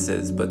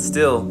acquaintances, but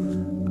still,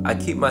 I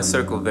keep my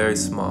circle very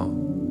small.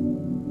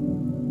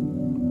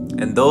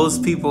 And those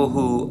people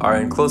who are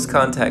in close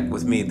contact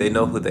with me, they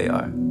know who they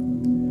are.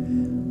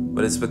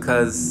 But it's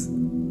because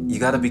you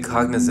got to be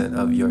cognizant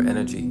of your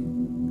energy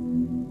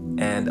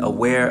and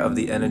aware of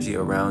the energy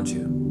around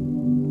you.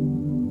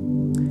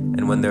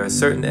 And when there are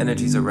certain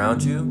energies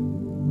around you,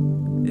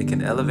 it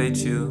can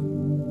elevate you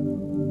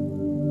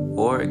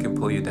or it can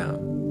pull you down.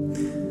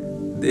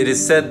 It is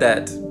said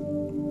that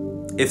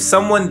if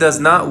someone does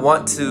not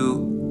want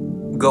to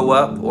go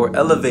up or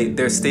elevate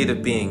their state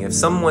of being, if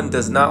someone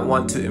does not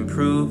want to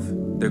improve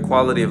their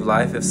quality of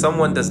life, if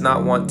someone does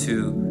not want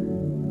to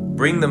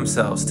bring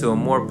themselves to a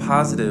more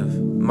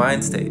positive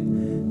mind state,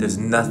 there's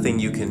nothing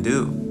you can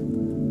do.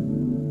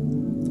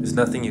 There's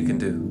nothing you can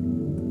do.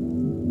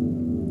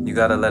 You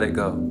gotta let it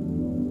go.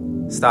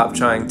 Stop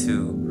trying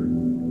to,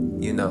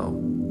 you know,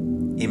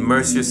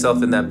 immerse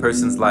yourself in that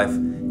person's life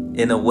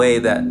in a way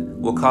that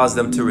will cause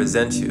them to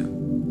resent you.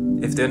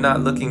 If they're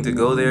not looking to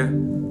go there,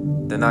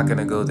 they're not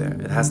gonna go there.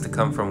 It has to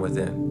come from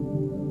within.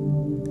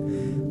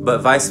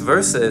 But vice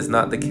versa is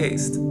not the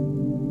case.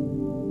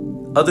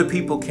 Other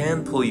people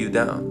can pull you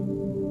down.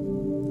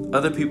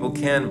 Other people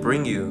can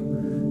bring you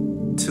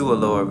to a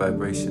lower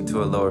vibration,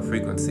 to a lower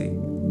frequency,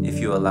 if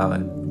you allow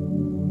it.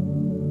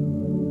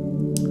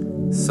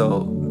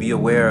 So be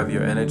aware of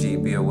your energy,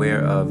 be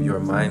aware of your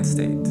mind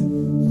state,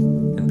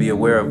 and be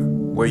aware of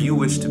where you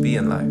wish to be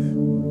in life.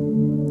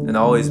 And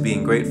always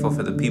being grateful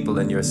for the people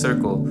in your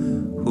circle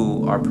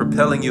who are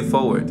propelling you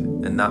forward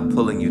and not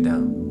pulling you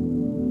down.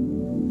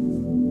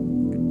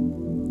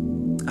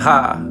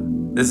 Ha!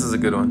 This is a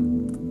good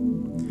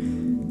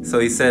one. So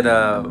he said,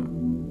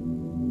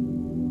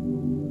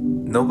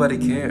 nobody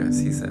cares,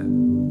 he said.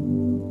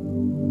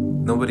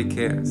 Nobody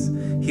cares.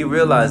 He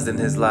realized in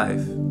his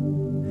life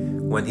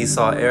when he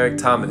saw Eric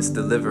Thomas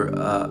deliver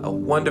a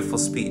wonderful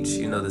speech,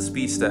 you know, the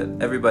speech that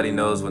everybody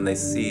knows when they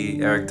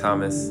see Eric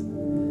Thomas.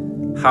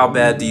 How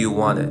bad do you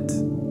want it?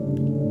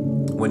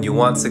 When you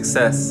want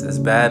success, as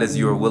bad as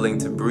you are willing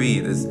to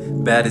breathe, as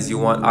bad as you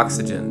want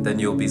oxygen, then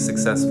you'll be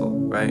successful,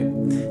 right?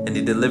 And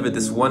he delivered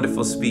this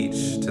wonderful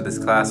speech to this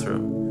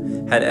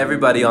classroom, had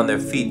everybody on their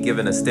feet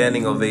given a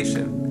standing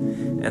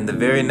ovation. And the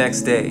very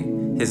next day,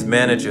 his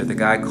manager, the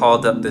guy,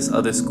 called up this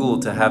other school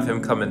to have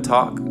him come and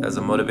talk as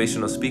a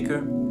motivational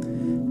speaker.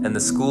 And the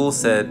school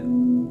said,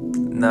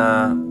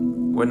 "Nah,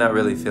 we're not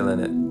really feeling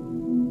it.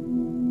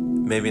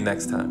 Maybe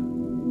next time."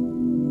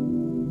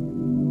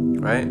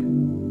 Right?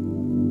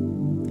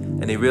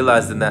 And he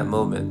realized in that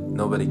moment,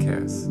 nobody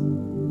cares.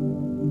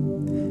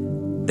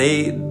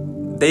 They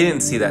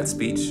didn't see that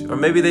speech, or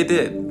maybe they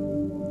did,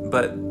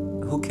 but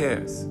who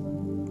cares,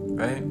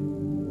 right?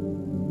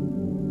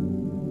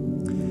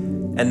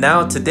 And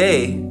now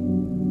today,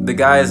 the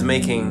guy is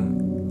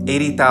making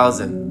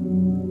 $80,000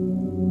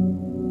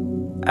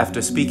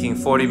 after speaking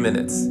 40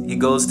 minutes. He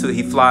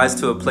flies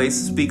to a place,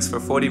 speaks for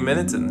 40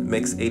 minutes, and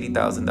makes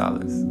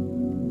 $80,000.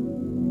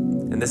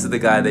 And this is the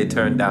guy they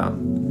turned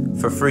down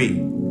for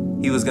free.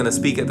 He was going to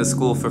speak at the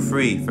school for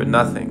free, for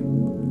nothing.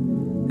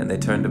 And they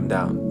turned him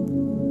down.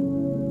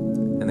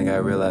 And the guy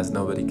realized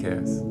nobody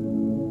cares.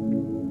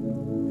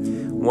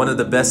 One of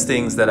the best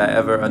things that I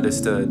ever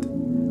understood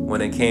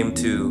when it came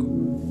to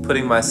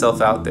putting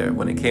myself out there,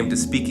 when it came to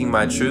speaking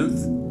my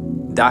truth,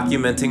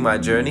 documenting my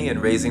journey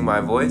and raising my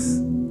voice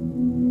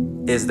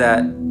is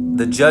that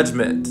the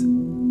judgment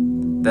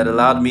that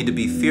allowed me to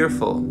be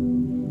fearful,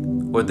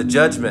 or the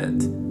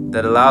judgment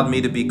that allowed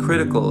me to be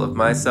critical of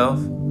myself,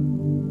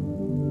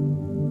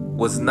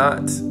 was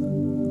not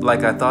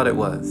like I thought it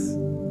was.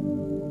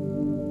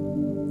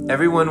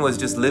 Everyone was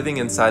just living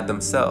inside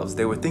themselves.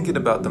 They were thinking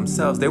about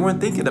themselves. They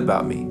weren't thinking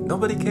about me.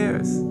 Nobody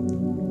cares.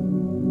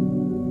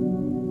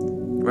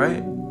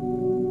 Right?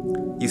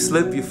 You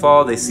slip, you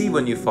fall. They see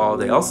when you fall.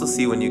 They also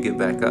see when you get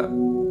back up.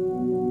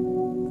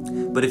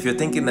 But if you're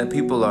thinking that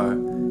people are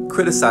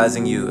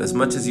criticizing you as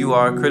much as you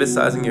are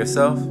criticizing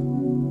yourself,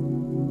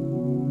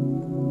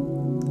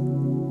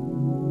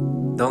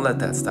 don't let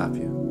that stop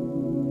you.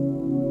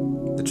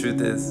 The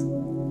truth is,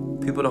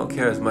 people don't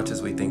care as much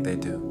as we think they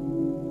do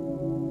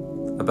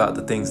about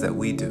the things that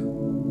we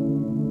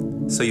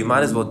do. So you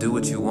might as well do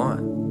what you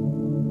want.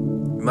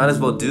 You might as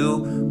well do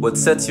what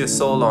sets your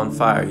soul on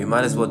fire. You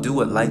might as well do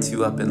what lights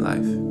you up in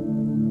life.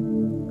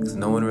 Because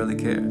no one really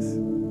cares.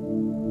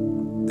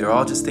 They're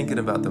all just thinking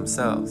about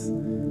themselves.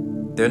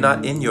 They're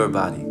not in your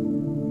body.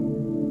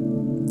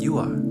 You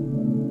are.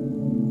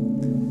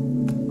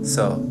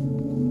 So,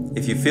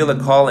 if you feel a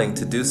calling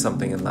to do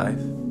something in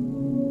life,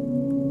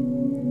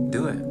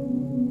 do it.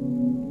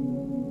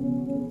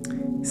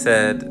 He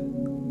said,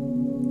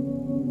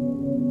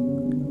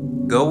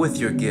 go with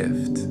your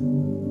gift.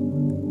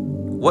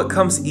 What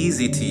comes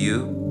easy to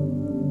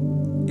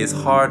you is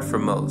hard for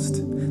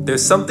most.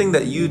 There's something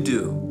that you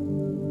do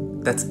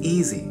that's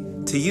easy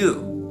to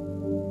you,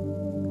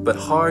 but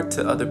hard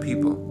to other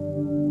people.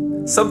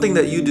 Something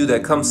that you do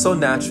that comes so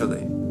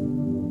naturally,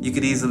 you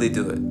could easily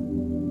do it.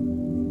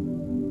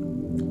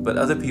 But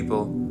other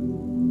people,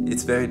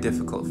 it's very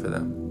difficult for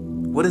them.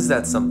 What is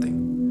that something?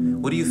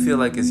 What do you feel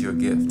like is your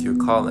gift, your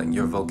calling,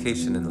 your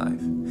vocation in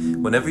life?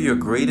 Whenever your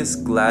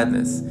greatest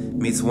gladness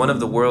meets one of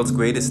the world's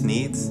greatest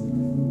needs,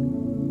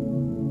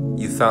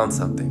 you found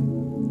something.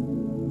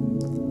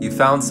 You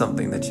found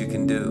something that you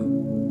can do.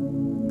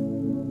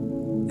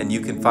 And you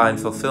can find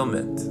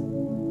fulfillment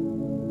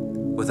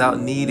without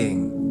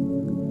needing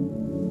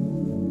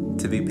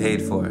to be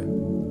paid for it.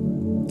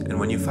 And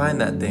when you find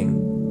that thing,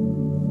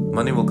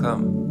 money will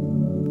come.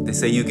 They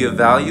say you give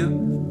value,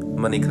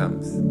 money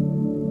comes.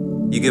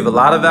 You give a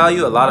lot of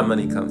value, a lot of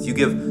money comes. You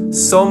give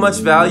so much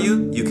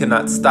value, you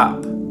cannot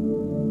stop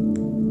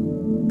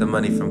the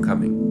money from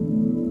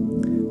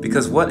coming.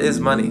 Because what is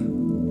money?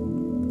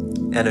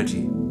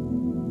 Energy.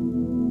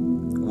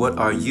 What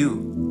are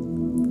you?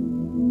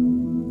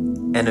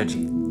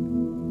 Energy.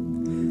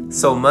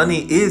 So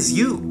money is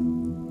you.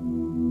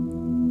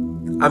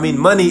 I mean,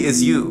 money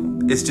is you.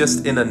 It's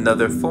just in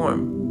another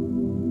form.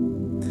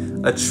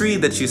 A tree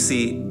that you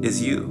see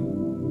is you.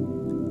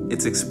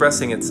 It's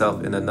expressing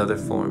itself in another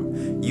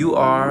form. You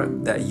are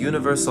that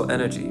universal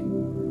energy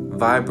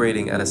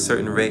vibrating at a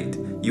certain rate.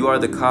 You are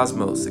the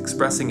cosmos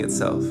expressing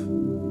itself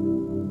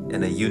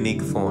in a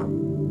unique form.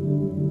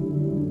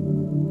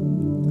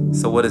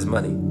 So what is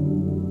money?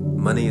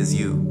 Money is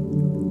you.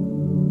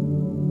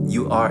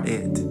 You are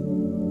it.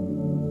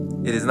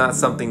 It is not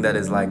something that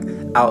is like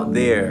out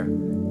there,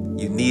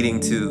 you needing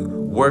to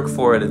work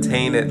for it,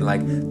 attain it,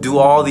 like do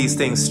all these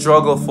things,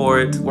 struggle for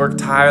it, work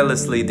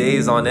tirelessly,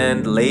 days on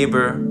end,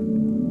 labor.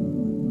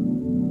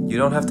 You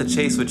don't have to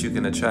chase what you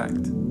can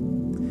attract.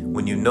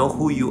 When you know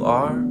who you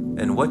are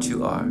and what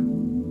you are,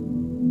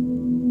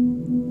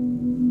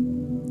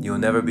 you'll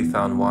never be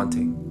found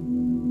wanting,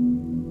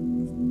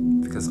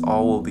 because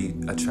all will be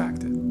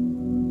attracted.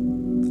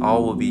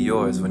 All will be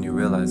yours when you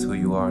realize who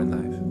you are in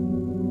life.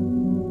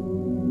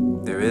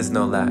 There is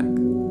no lack.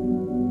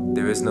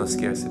 There is no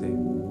scarcity.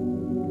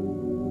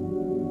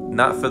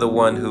 Not for the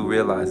one who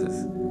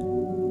realizes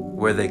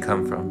where they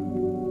come from.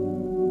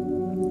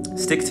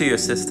 Stick to your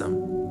system.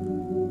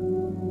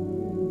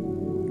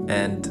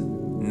 And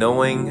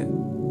knowing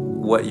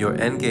what your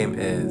end game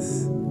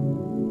is,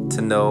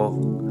 to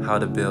know how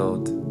to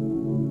build.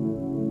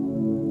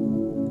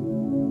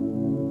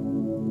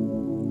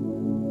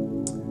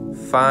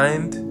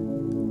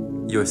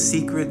 Find your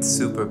secret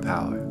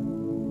superpower.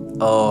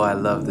 Oh, I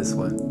love this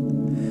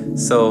one.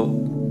 So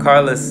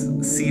Carlos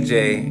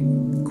C.J.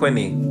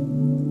 Quinney,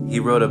 he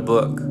wrote a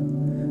book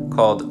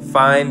called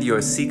Find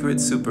Your Secret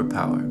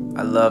Superpower.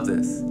 I love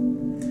this.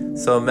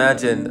 So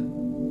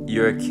imagine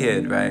you're a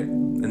kid, right?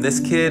 And this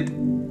kid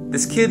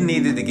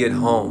needed to get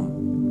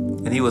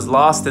home. And he was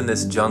lost in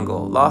this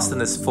jungle, lost in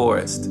this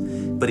forest,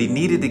 but he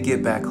needed to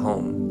get back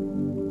home.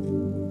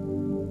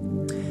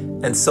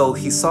 And so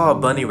he saw a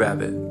bunny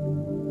rabbit,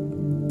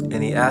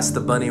 and he asked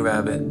the bunny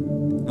rabbit,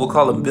 we'll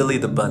call him Billy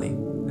the Bunny.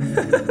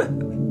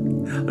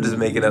 I'm just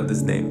making up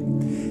this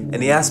name.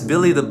 And he asked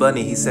Billy the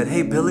Bunny, he said,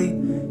 hey Billy,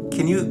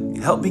 can you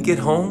help me get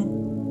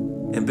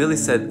home? And Billy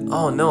said,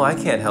 oh no, I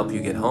can't help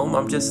you get home.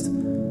 I'm just,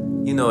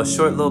 a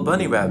short little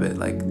bunny rabbit.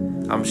 Like,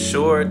 I'm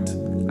short,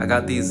 I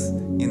got these,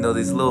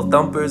 these little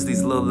thumpers,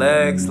 these little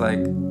legs, like,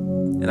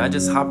 and I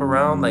just hop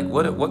around. Like,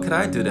 what could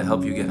I do to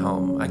help you get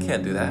home? I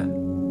can't do that.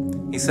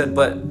 He said,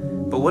 but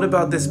what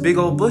about this big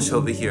old bush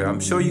over here? I'm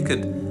sure you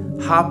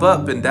could hop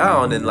up and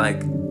down and,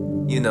 like,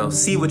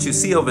 see what you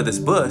see over this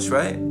bush,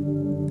 right?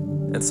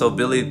 And so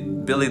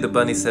Billy the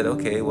bunny said,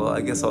 okay, well,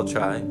 I guess I'll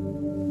try.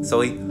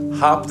 So he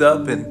hopped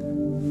up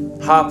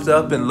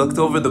and looked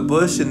over the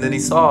bush, and then he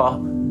saw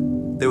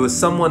there was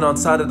someone on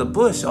side of the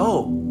bush.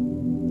 Oh,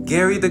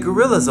 Gary the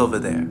gorilla's over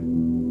there.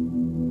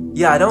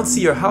 Yeah, I don't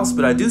see your house,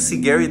 but I do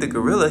see Gary the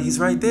gorilla. He's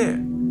right there.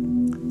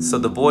 So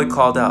the boy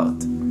called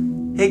out,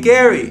 hey,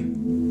 Gary.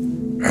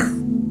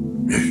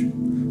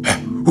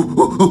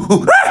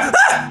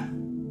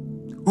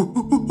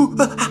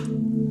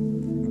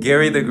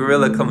 Gary the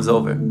gorilla comes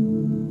over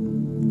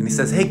and he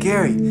says, hey,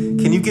 Gary,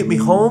 can you get me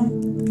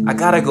home? I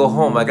gotta go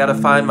home. I gotta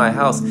find my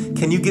house.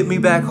 Can you get me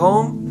back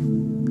home?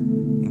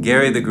 And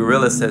Gary the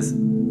gorilla says,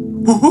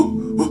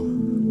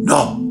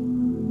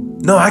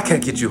 no, I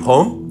can't get you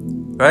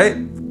home, right?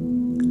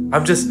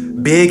 I'm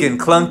just big and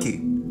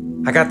clunky.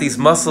 I got these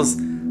muscles.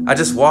 I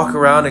just walk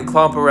around and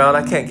clomp around.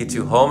 I can't get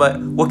you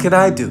home. What can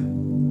I do?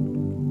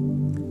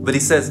 But he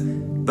says,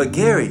 but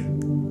Gary,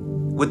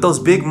 with those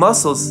big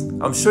muscles,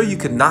 I'm sure you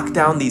could knock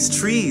down these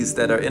trees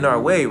that are in our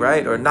way,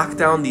 right? Or knock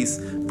down these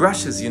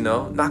brushes,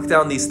 knock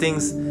down these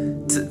things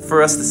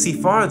for us to see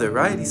farther,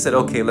 right? He said,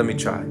 okay, let me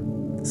try.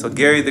 So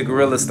Gary the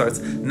gorilla starts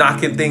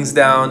knocking things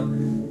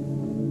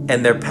down,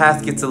 and their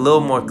path gets a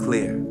little more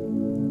clear.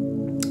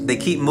 They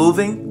keep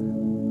moving.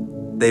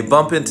 They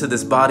bump into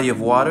this body of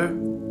water,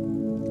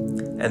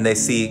 and they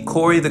see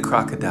Cory the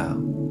crocodile.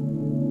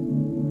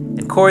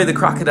 And Cory the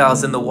crocodile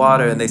is in the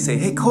water, and they say,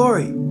 hey,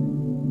 Cory,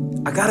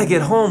 I gotta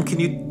get home. Can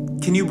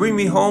you bring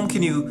me home?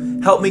 Can you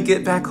help me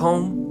get back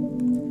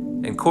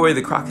home? And Cory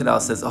the crocodile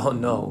says, oh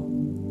no.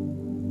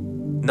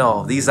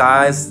 No, these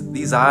eyes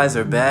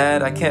are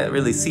bad. I can't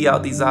really see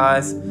out these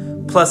eyes.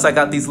 Plus I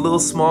got these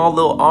small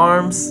little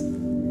arms.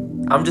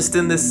 I'm just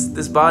in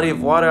this body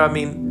of water. I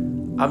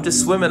mean, I'm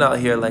just swimming out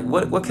here. Like,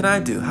 what can I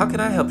do? How can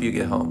I help you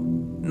get home?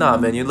 Nah,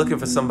 man, you're looking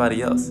for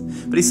somebody else.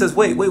 But he says,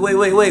 wait.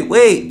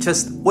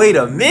 Just wait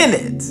a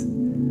minute.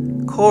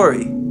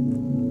 Cory,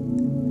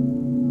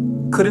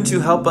 couldn't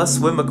you help us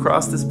swim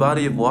across this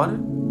body of water?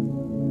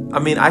 I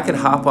mean, I could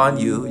hop on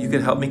you. You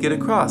could help me get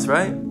across,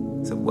 right?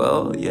 So,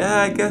 well,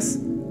 yeah, I guess.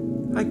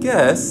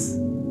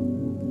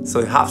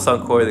 So he hops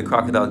on Cory the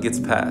crocodile, gets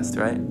past,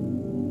 right?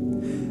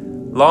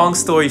 Long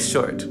story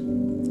short,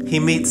 he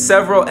meets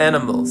several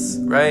animals,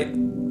 right?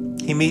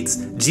 He meets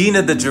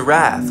Gina the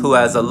giraffe, who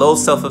has a low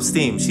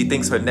self-esteem. She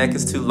thinks her neck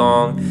is too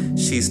long.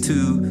 She's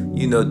too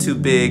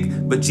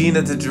big. But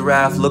Gina the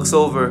giraffe looks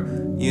over,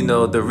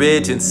 the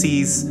ridge and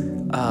sees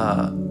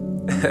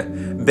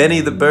Benny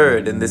the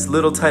bird, and this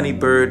little tiny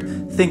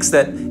bird thinks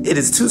that it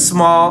is too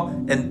small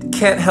and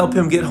can't help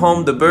him get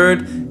home. The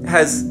bird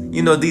has,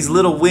 these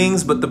little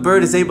wings, but the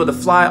bird is able to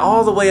fly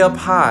all the way up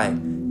high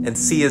and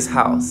see his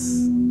house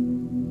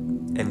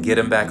and get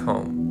him back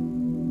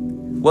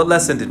home. What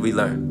lesson did we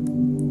learn?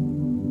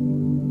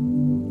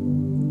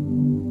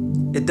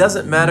 It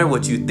doesn't matter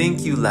what you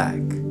think you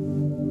lack.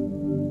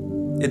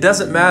 It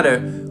doesn't matter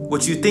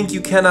what you think you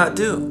cannot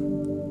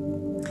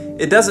do.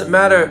 It doesn't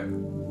matter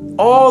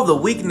all the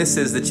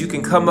weaknesses that you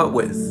can come up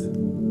with.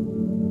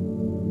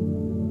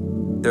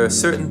 There are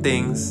certain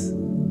things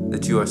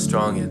that you are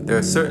strong in. There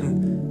are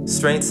certain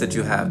strengths that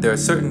you have. There are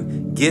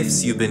certain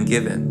gifts you've been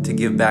given to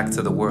give back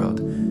to the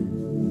world.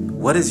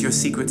 What is your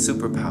secret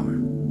superpower?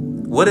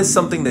 What is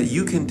something that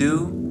you can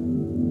do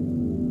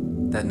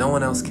that no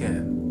one else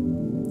can?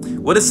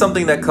 What is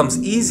something that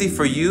comes easy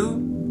for you,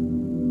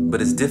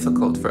 but is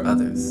difficult for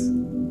others?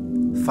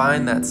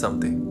 Find that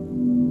something,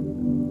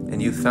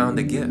 and you found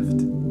a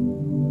gift.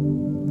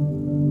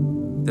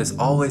 There's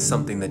always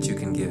something that you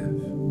can give.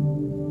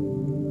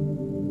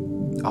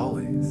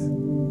 Always.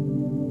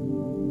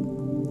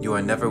 You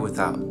are never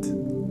without.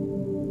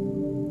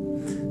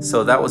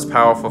 So that was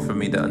powerful for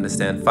me to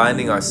understand.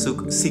 Finding our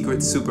secret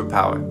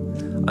superpower.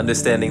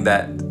 Understanding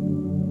that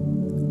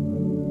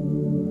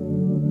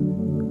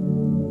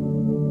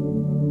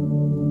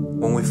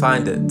when we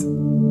find it,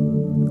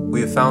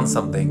 we have found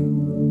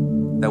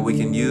something that we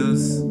can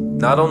use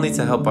not only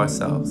to help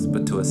ourselves,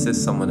 but to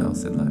assist someone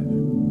else in life.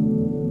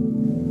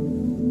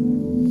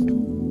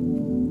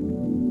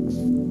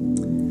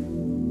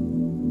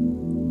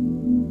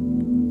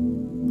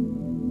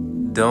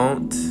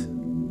 Don't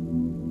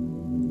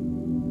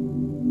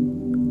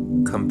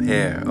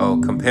compare. Oh,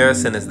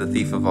 comparison is the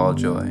thief of all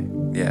joy.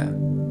 Yeah,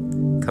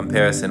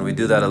 comparison. We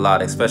do that a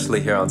lot,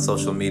 especially here on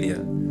social media.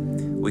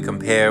 We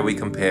compare.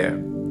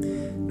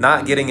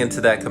 Not getting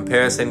into that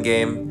comparison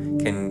game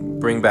can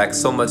bring back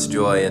so much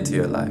joy into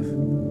your life.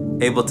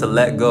 Able to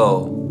let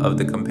go of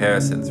the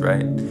comparisons,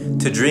 right?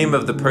 To dream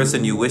of the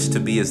person you wish to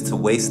be is to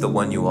waste the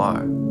one you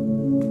are.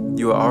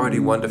 You are already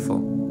wonderful,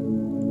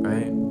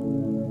 right?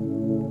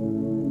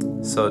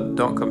 So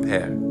don't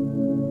compare.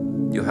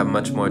 You'll have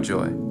much more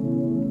joy.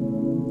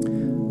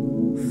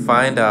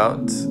 Find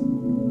out,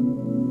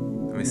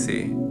 let me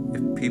see,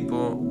 if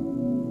people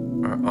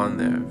are on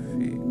their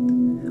feet.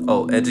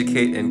 Oh,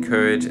 educate,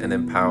 encourage, and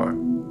empower.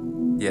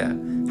 Yeah.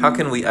 How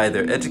can we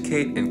either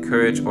educate,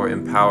 encourage, or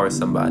empower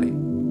somebody?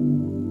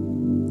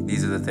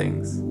 These are the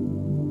things.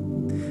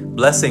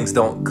 Blessings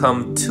don't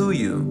come to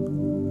you.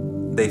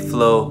 they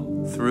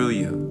flow through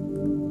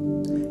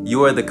you.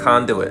 You are the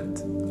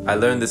conduit. I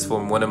learned this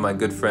from one of my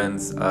good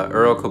friends,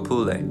 Earl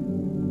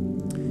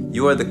Kapule.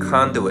 You are the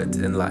conduit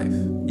in life.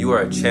 You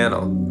are a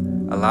channel,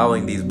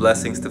 allowing these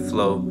blessings to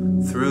flow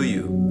through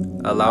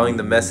you, allowing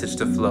the message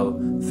to flow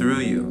through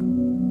you.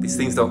 These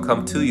things don't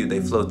come to you, they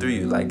flow through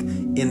you, like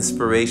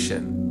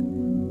inspiration.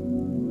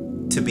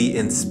 To be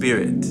in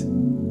spirit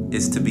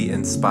is to be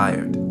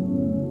inspired.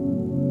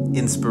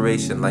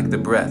 Inspiration, like the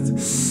breath.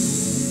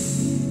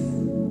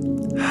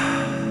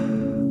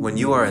 When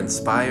you are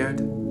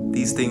inspired,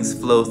 these things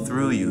flow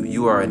through you.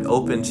 You are an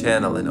open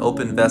channel, an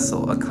open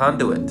vessel, a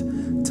conduit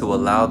to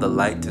allow the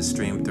light to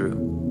stream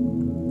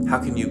through. How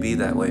can you be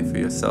that way for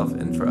yourself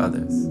and for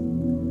others?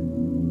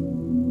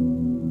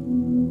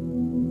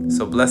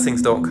 So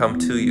blessings don't come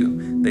to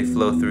you, they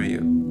flow through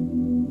you.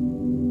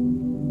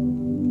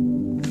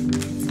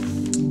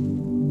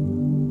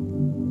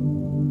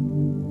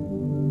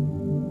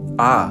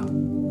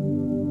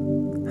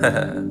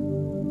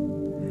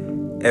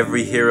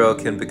 Every hero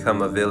can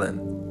become a villain.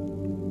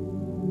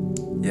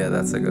 Yeah,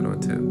 that's a good one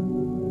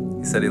too.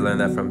 He said he learned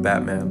that from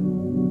Batman.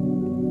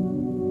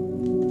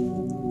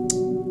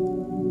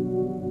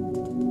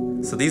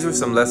 So these were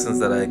some lessons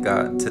that I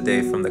got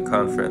today from the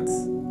conference.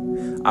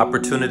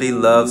 Opportunity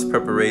loves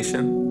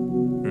preparation.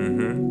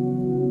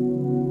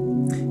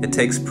 It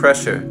takes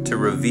pressure to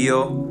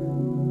reveal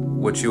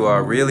what you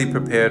are really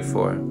prepared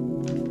for.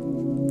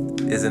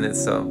 Isn't it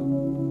so?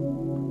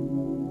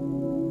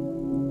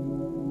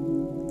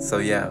 So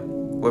yeah,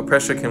 what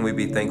pressure can we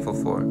be thankful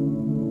for?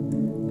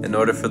 In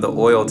order for the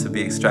oil to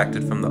be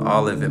extracted from the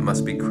olive, it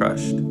must be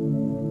crushed.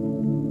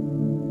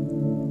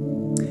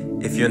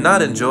 If you're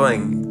not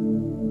enjoying,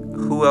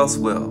 who else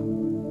will?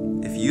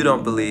 If you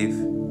don't believe,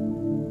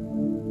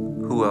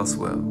 who else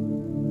will?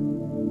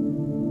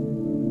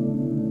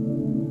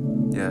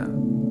 Yeah.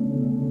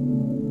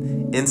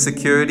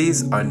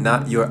 Insecurities are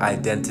not your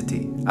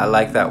identity. I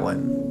like that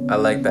one. I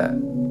like that.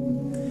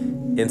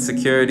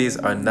 Insecurities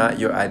are not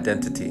your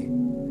identity.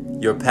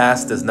 Your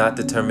past does not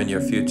determine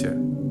your future.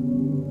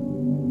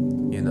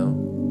 You know?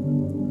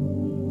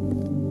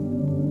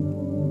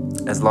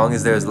 As long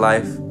as there's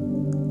life,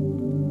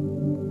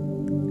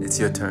 it's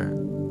your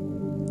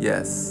turn.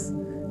 Yes.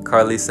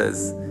 Carly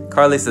says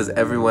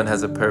everyone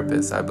has a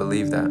purpose. I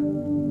believe that.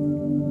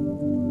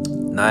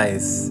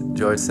 Nice.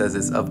 George says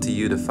it's up to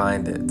you to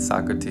find it.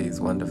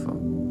 Socrates, wonderful.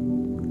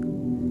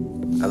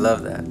 I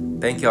love that.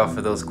 Thank y'all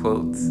for those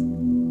quotes.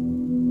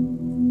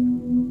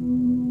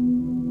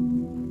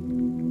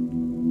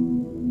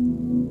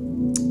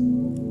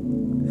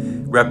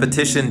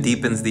 Repetition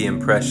deepens the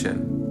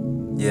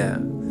impression. Yeah.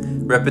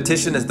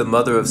 Repetition is the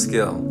mother of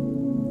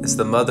skill. It's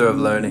the mother of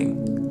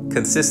learning.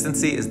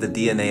 Consistency is the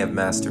DNA of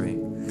mastery.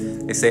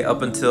 They say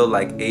up until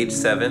like age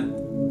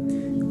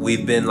 7,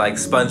 we've been like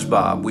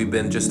SpongeBob. We've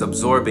been just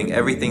absorbing.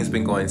 Everything's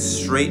been going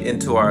straight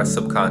into our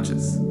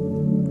subconscious.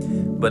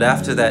 But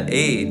after that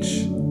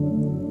age,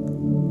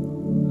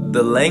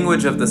 the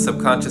language of the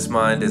subconscious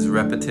mind is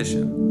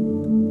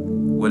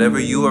repetition. Whatever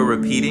you are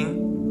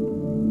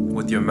repeating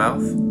with your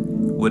mouth,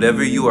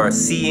 whatever you are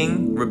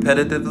seeing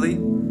repetitively,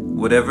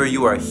 whatever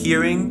you are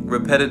hearing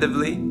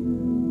repetitively,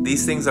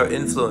 these things are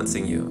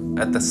influencing you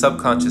at the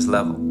subconscious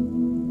level.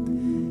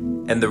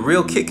 And the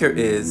real kicker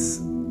is,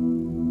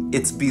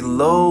 it's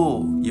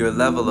below your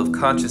level of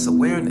conscious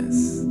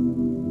awareness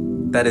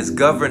that is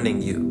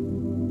governing you.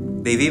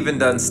 They've even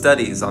done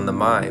studies on the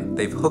mind.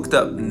 They've hooked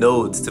up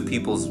nodes to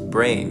people's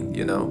brain,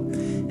 you know,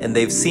 and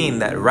they've seen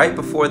that right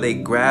before they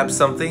grab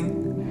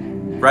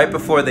something, right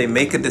before they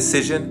make a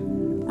decision,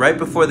 right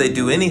before they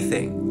do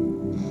anything,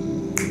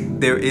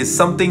 there is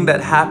something that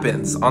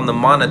happens on the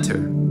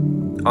monitor,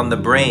 on the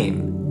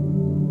brain,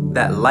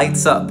 that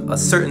lights up, a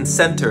certain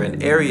center,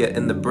 an area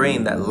in the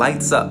brain that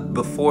lights up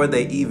before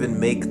they even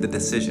make the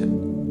decision.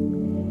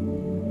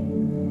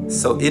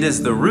 So it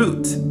is the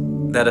root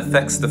that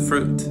affects the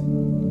fruit.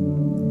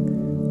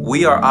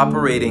 We are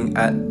operating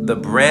at the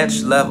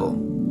branch level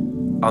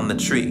on the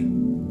tree.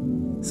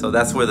 So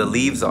that's where the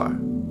leaves are.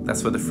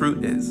 That's where the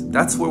fruit is.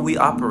 That's where we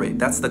operate.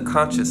 That's the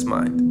conscious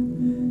mind.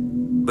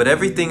 But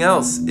everything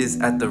else is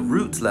at the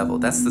root level.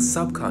 That's the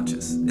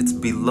subconscious. It's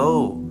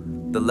below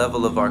the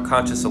level of our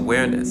conscious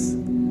awareness.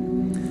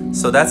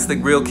 So that's the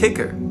real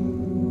kicker.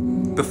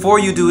 Before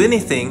you do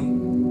anything,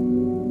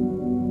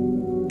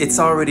 it's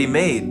already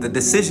made. The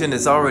decision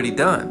is already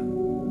done.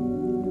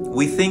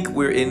 We think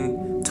we're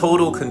in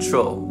total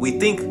control. We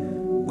think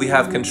we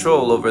have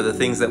control over the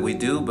things that we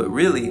do, but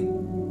really,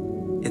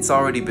 it's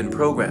already been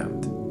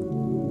programmed.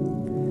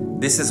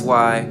 This is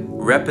why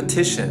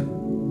repetition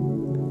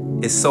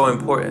is so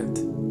important.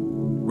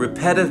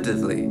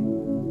 Repetitively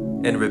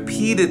and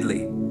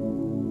repeatedly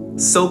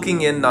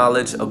soaking in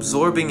knowledge,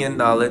 absorbing in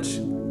knowledge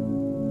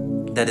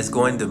that is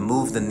going to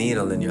move the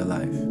needle in your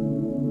life.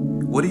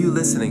 What are you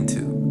listening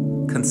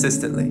to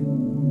consistently?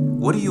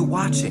 What are you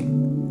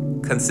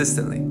watching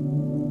consistently?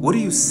 What are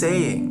you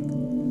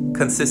saying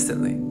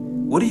consistently?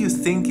 What are you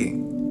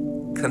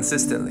thinking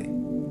consistently?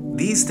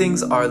 These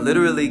things are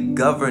literally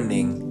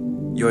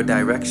governing your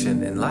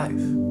direction in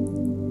life.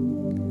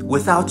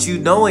 without you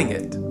knowing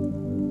it.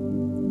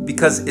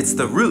 Because it's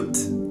the root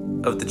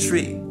of the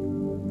tree.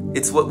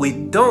 It's what we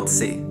don't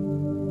see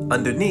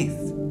underneath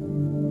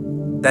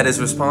that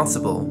is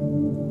responsible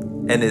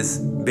and is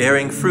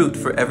bearing fruit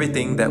for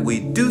everything that we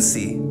do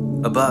see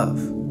above.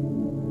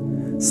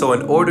 So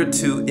in order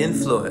to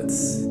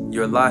influence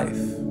your life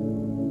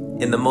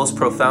in the most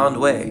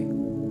profound way,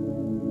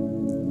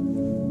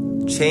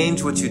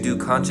 change what you do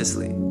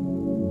consciously,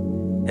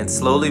 and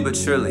slowly but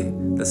surely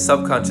the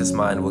subconscious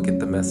mind will get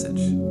the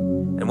message.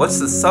 And once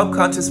the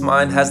subconscious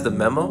mind has the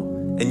memo,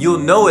 and you'll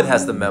know it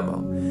has the memo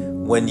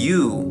when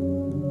you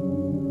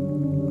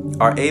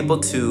are able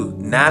to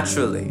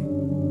naturally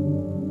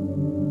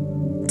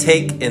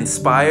take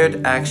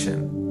inspired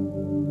action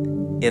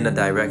in a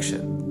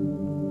direction.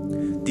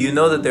 Do you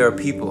know that there are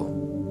people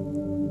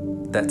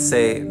that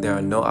say there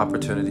are no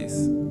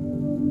opportunities?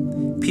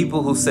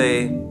 People who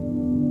say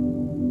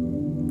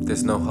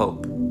there's no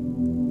hope.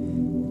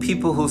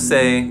 People who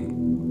say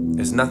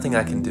there's nothing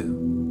I can do.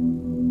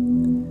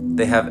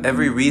 They have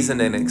every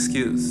reason and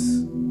excuse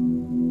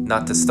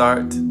not to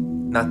start,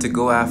 not to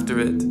go after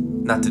it,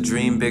 not to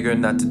dream bigger,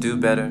 not to do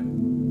better.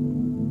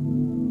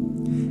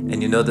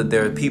 And you know that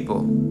there are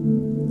people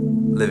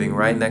living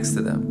right next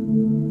to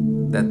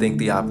them that think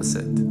the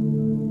opposite.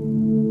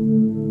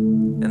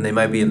 And they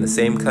might be in the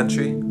same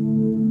country,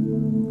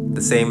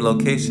 the same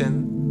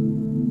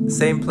location, the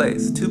same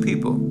place, two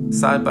people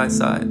side by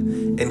side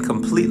in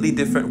completely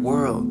different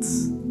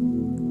worlds.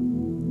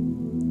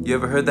 You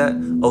ever heard that?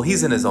 Oh,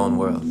 he's in his own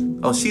world.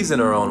 Oh, she's in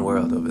her own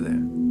world over there.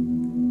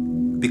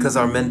 Because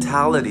our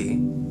mentality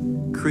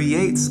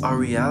creates our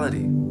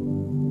reality.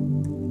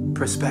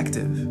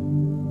 Perspective.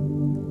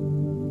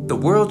 The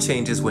world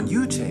changes when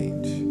you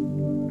change.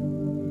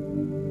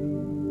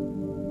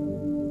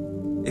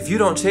 If you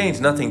don't change,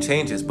 nothing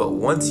changes. But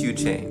once you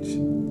change,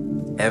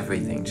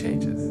 everything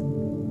changes.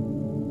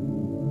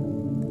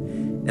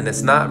 And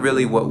it's not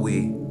really what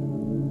we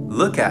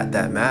look at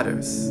that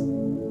matters.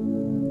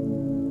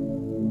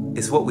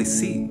 It's what we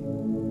see.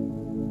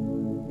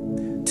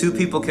 Two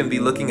people can be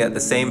looking at the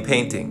same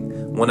painting.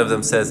 One of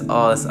them says,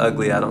 oh, it's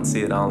ugly, I don't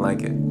see it, I don't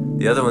like it.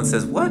 The other one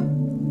says, what?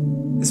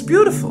 It's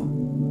beautiful,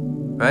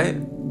 right?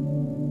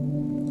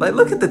 Like,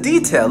 look at the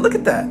detail, look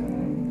at that.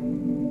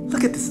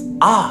 Look at this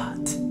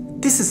art.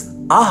 This is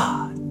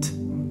art.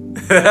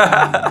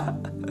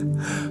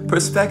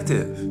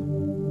 Perspective.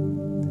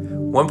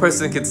 One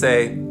person could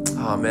say,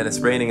 oh man, it's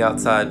raining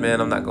outside, man,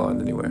 I'm not going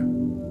anywhere.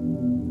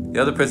 The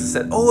other person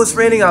said, oh, it's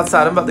raining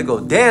outside, I'm about to go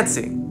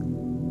dancing,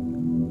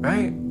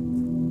 right?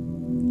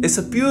 It's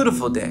a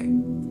beautiful day.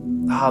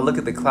 Oh, look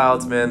at the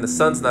clouds, man. The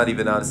sun's not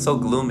even out. It's so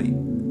gloomy.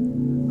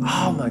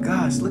 Oh my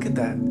gosh, look at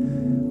that.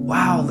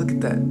 Wow, look at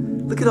that.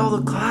 Look at all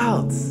the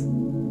clouds.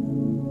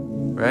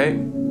 Right?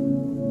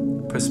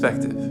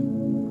 Perspective.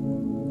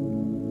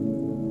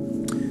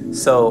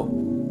 So,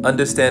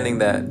 understanding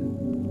that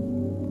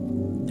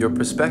your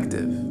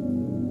perspective,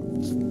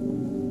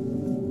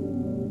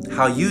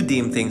 how you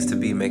deem things to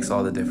be, makes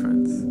all the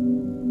difference.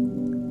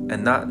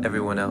 And not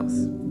everyone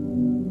else.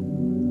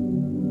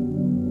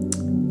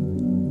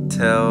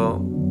 Tell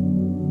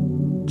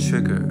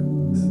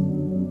triggers.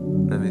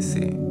 Let me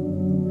see.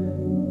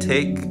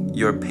 Take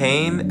your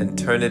pain and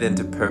turn it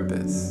into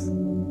purpose.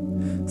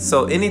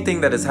 So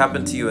anything that has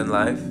happened to you in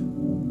life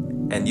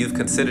and you've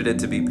considered it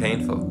to be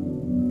painful,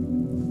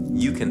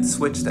 you can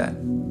switch that.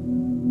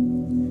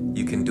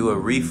 You can do a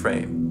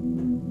reframe.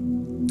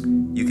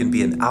 You can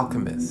be an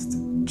alchemist,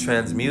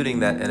 transmuting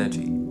that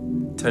energy,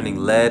 turning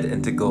lead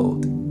into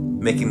gold,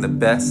 making the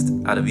best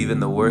out of even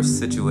the worst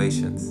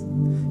situations.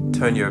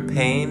 Turn your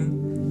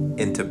pain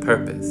into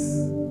purpose.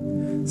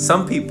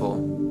 Some people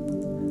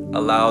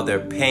allow their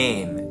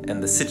pain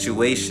and the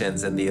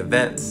situations and the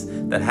events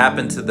that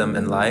happen to them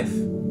in life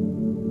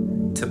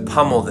to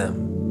pummel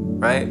them,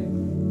 right?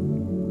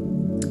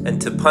 And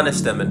to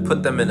punish them and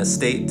put them in a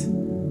state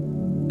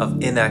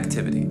of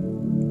inactivity,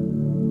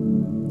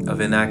 of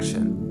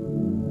inaction,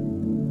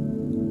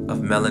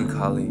 of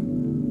melancholy,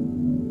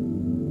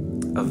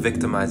 of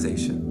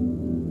victimization.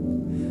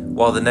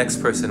 While the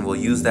next person will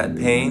use that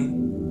pain,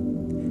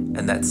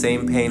 and that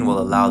same pain will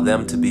allow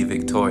them to be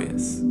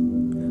victorious,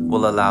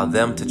 will allow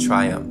them to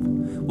triumph,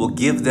 will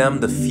give them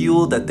the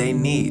fuel that they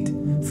need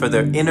for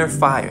their inner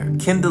fire,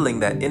 kindling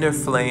that inner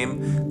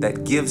flame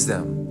that gives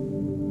them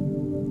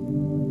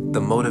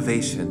the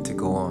motivation to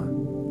go on.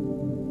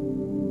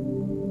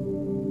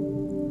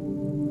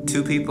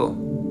 Two people,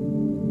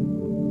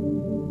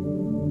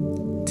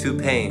 two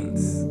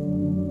pains.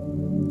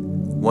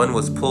 One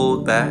was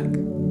pulled back,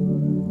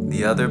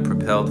 the other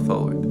propelled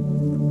forward.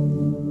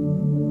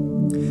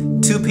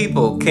 Two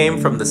people came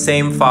from the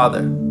same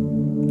father,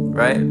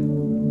 right?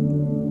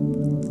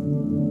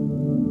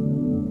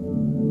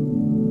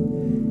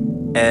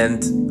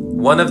 And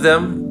one of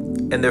them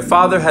and their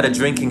father had a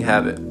drinking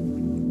habit.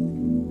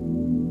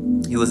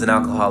 He was an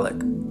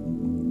alcoholic.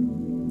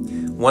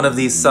 One of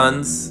these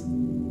sons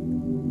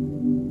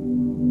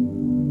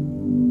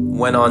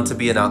went on to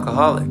be an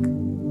alcoholic.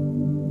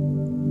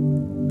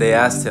 They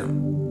asked him,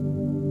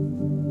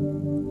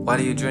 "Why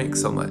do you drink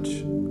so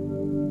much?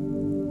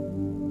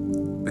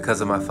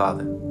 because of my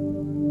Father.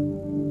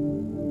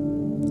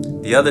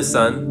 The other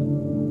son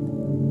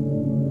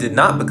did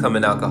not become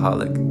an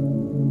alcoholic,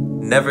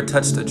 never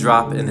touched a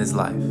drop in his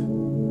life.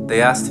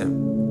 They asked him,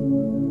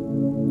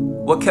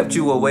 "What kept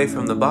you away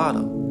from the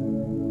bottle?"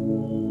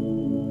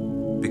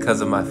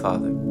 "Because of my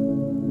Father."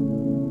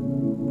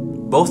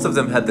 Both of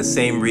them had the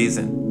same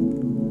reason.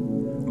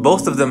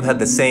 Both of them had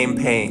the same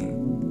pain.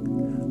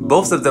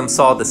 Both of them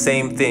saw the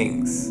same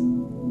things.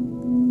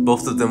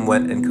 Both of them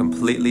went in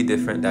completely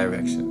different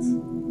directions.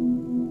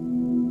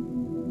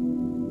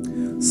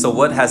 So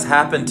what has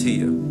happened to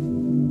you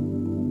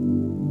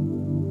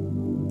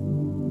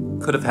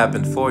could have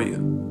happened for you.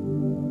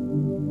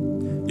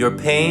 Your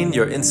pain,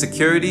 your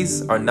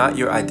insecurities are not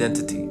your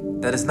identity.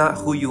 That is not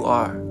who you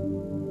are.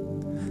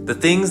 The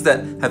things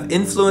that have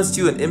influenced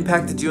you and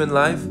impacted you in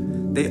life,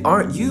 they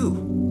aren't you.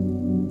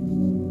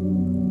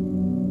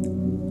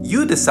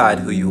 You decide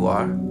who you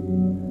are.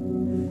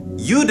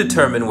 You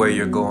determine where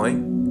you're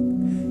going.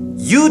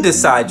 You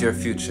decide your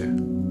future.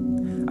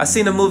 I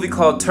seen a movie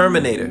called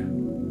Terminator.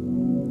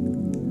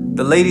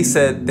 The lady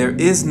said, "There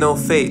is no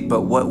fate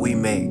but what we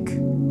make."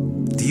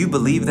 Do you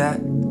believe that?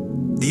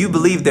 Do you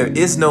believe there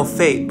is no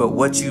fate but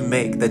what you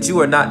make? That you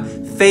are not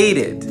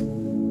fated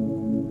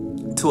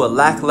to a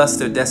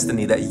lackluster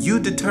destiny, that you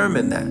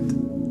determine that,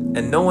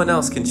 and no one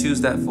else can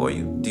choose that for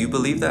you? Do you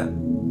believe that?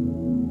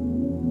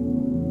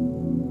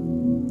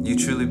 You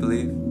truly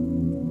believe?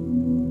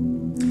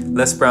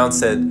 Les Brown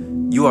said,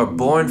 "You are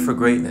born for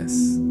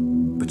greatness,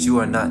 but you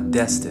are not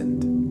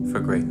destined for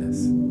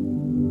greatness."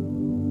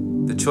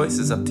 The choice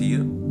is up to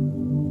you.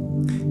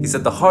 He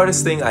said, "The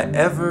hardest thing I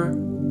ever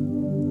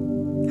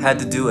had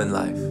to do in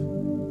life,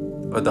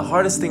 or the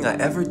hardest thing I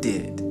ever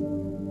did,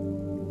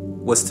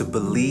 was to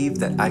believe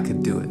that I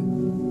could do it."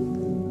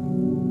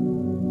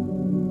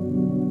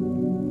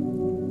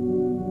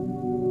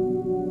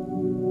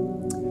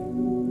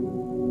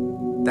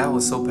 That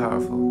was so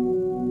powerful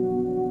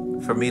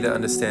for me to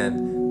understand.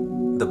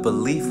 The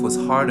belief was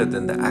harder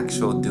than the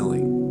actual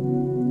doing.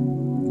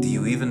 Do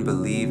you even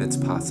believe it's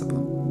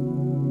possible?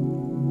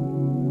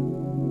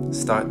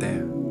 Start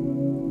there.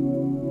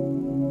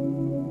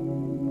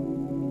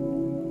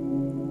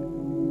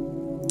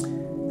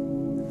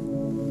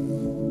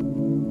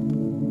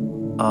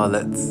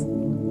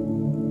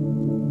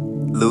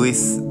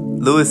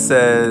 Louis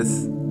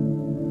says,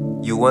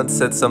 "You once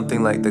said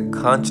something like the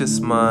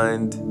conscious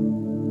mind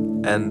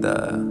and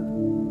the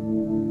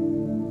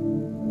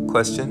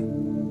question."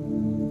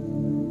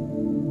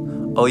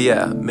 Oh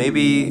yeah,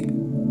 maybe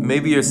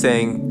you're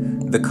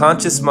saying the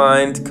conscious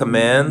mind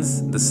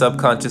commands, the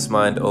subconscious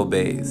mind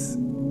obeys.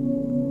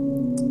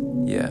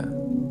 Yeah,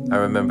 I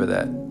remember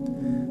that.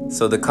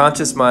 So the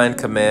conscious mind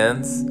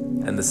commands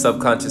and the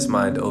subconscious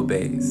mind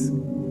obeys,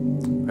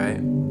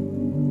 right?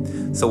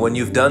 So when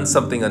you've done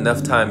something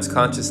enough times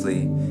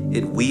consciously,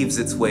 it weaves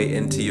its way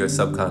into your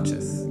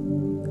subconscious.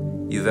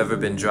 You've ever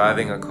been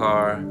driving a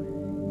car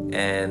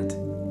and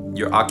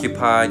you're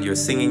occupied, you're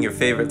singing your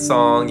favorite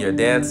song, you're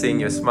dancing,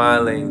 you're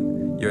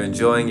smiling, you're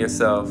enjoying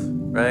yourself,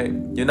 right?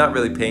 You're not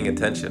really paying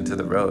attention to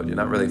the road. You're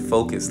not really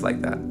focused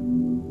like that.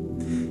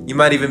 You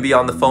might even be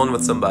on the phone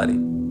with somebody.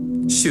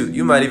 Shoot,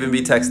 you might even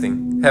be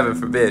texting, heaven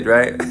forbid,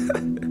 right?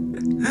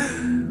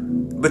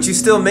 But you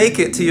still make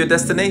it to your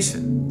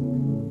destination.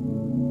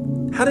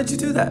 How did you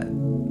do that?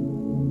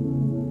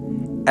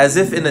 As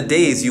if in a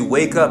daze you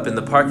wake up in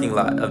the parking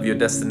lot of your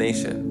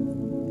destination,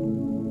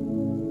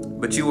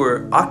 but you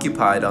were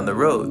occupied on the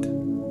road.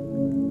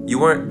 You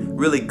weren't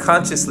really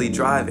consciously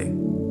driving.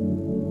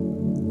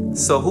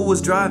 So who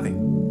was driving?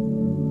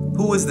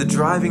 Who was the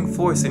driving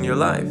force in your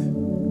life?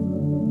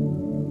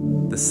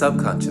 The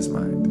subconscious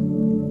mind.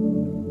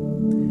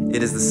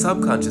 It is the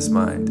subconscious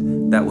mind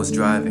that was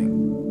driving,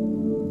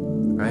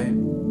 right?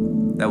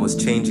 That was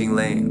changing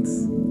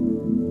lanes.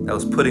 That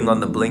was putting on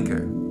the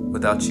blinker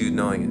without you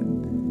knowing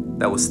it.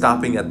 That was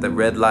stopping at the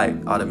red light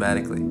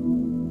automatically,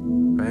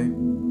 right?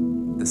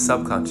 The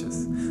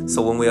subconscious.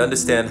 So when we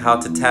understand how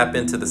to tap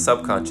into the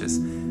subconscious,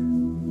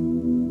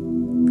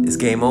 it's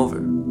game over.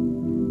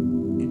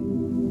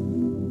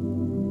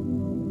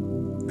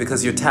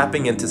 Because you're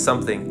tapping into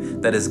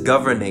something that is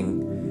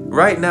governing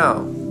right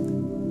now.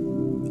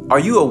 Are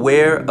you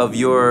aware of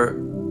your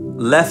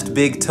left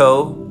big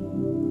toe?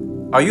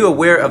 Are you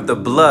aware of the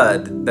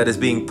blood that is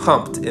being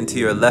pumped into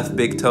your left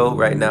big toe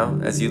right now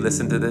as you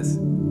listen to this?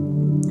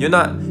 You're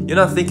not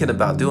thinking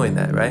about doing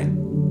that, right?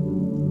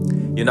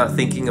 You're not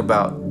thinking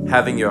about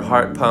having your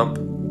heart pump.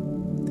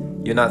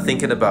 You're not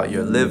thinking about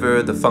your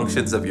liver, the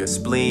functions of your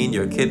spleen,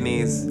 your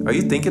kidneys. Are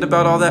you thinking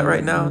about all that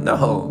right now?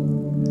 No.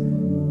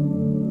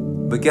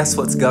 But guess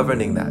what's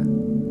governing that?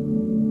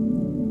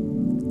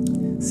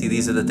 See,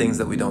 these are the things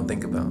that we don't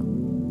think about.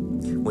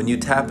 When you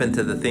tap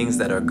into the things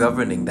that are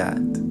governing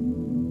that,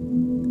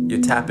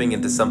 you're tapping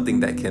into something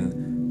that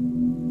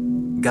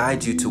can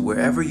guide you to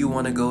wherever you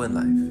want to go in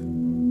life.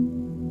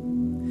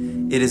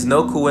 It is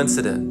no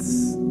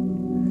coincidence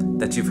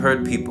that you've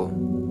heard people,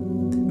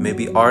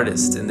 maybe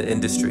artists in the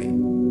industry,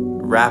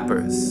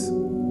 rappers,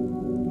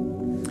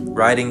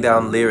 writing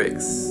down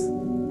lyrics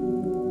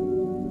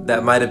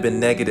that might have been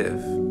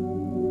negative,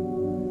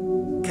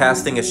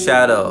 casting a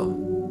shadow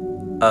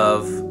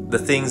of the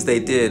things they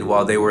did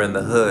while they were in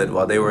the hood,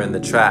 while they were in the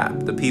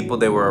trap, the people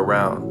they were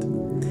around,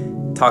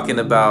 talking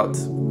about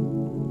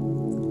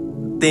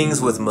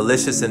things with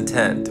malicious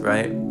intent,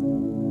 right?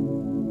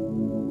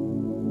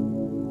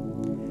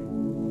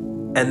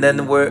 And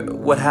then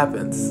what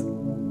happens?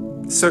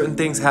 Certain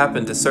things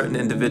happen to certain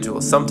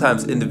individuals.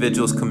 Sometimes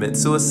individuals commit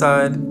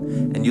suicide,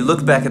 and you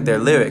look back at their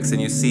lyrics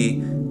and you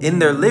see in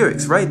their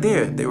lyrics right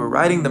there, they were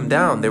writing them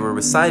down, they were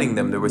reciting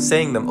them, they were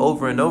saying them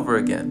over and over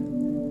again.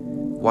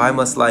 Why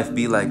must life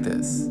be like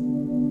this?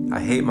 I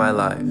hate my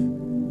life.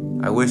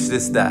 I wish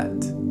this,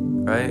 that,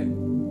 right?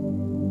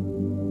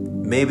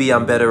 Maybe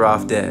I'm better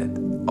off dead.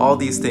 All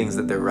these things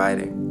that they're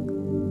writing.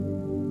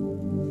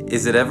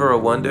 Is it ever a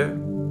wonder?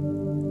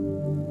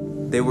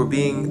 They were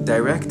being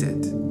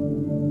directed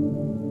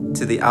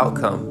to the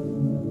outcome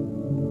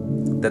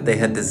that they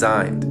had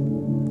designed.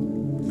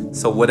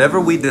 So whatever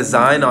we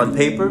design on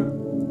paper,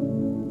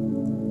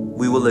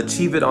 we will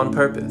achieve it on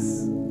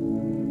purpose.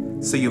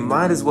 So you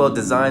might as well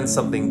design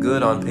something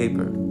good on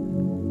paper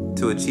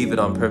to achieve it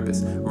on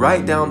purpose.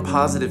 Write down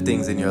positive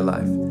things in your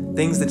life,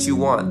 things that you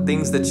want,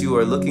 things that you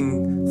are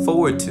looking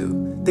forward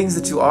to, things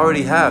that you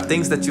already have,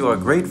 things that you are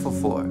grateful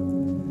for.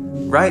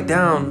 Write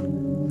down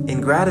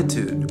in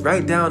gratitude,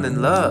 write down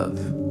in love,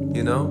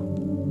 you know?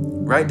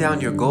 Write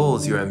down your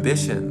goals, your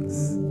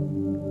ambitions.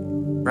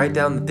 Write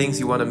down the things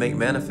you want to make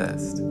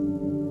manifest.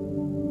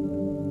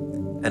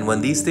 And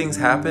when these things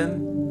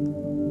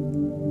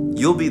happen,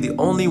 you'll be the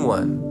only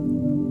one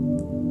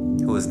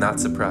who is not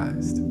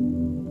surprised.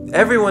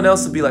 Everyone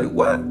else will be like,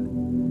 what?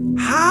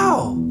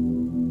 How?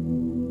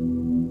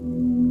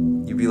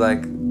 You'll be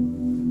like,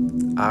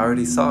 I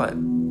already saw it.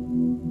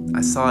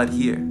 I saw it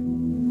here.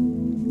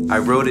 I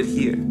wrote it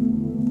here.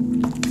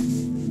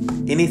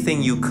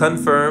 Anything you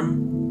confirm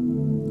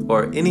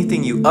or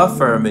anything you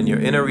affirm in your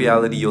inner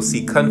reality, you'll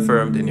see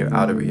confirmed in your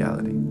outer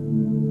reality.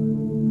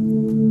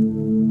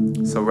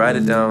 So write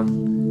it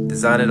down,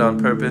 design it on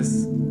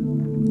purpose,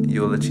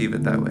 you'll achieve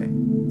it that way.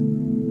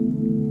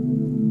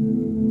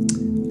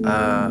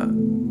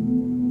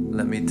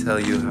 Let me tell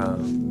you how.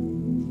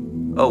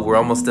 Oh, we're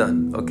almost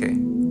done. Okay,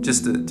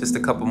 just a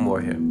couple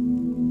more here.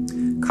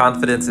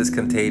 Confidence is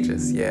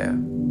contagious, yeah.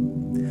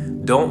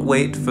 Don't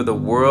wait for the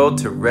world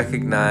to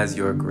recognize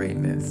your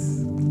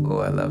greatness. Oh,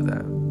 I love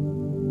that.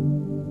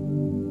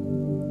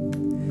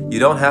 You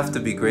don't have to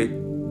be great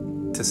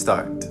to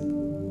start,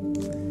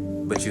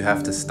 but you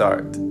have to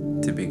start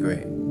to be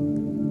great.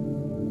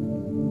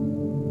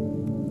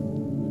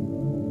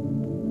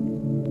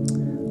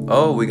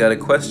 Oh, we got a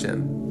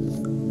question.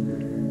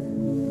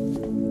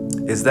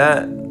 Is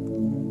that...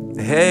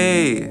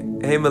 Hey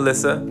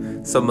Melissa.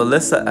 So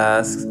Melissa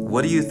asks,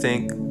 what do you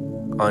think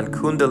on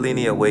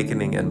Kundalini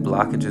awakening and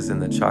blockages in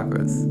the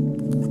chakras?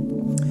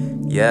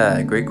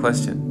 Yeah, great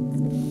question.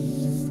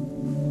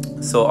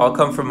 So I'll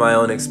come from my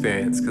own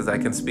experience because I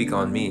can speak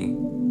on me.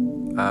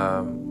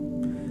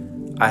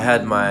 I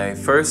had my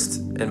first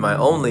and my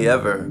only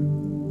ever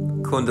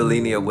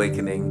Kundalini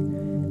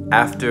awakening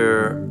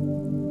after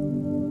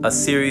a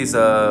series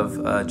of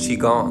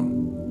Qigong.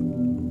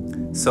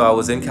 So I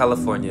was in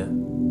California.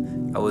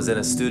 I was in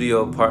a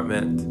studio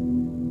apartment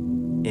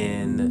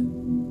in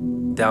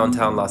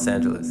downtown Los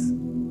Angeles.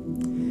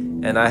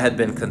 And I had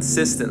been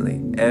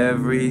consistently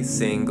every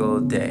single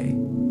day,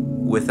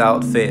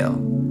 without fail,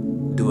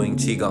 doing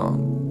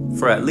Qigong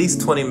for at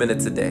least 20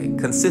 minutes a day,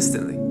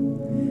 consistently.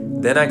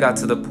 Then I got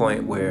to the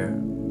point where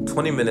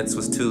 20 minutes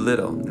was too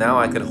little. Now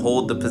I could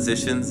hold the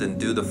positions and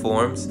do the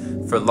forms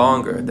for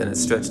longer. Then it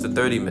stretched to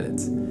 30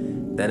 minutes.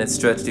 Then it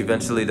stretched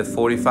eventually to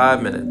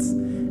 45 minutes.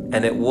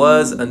 And it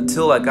was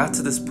until I got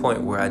to this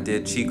point where I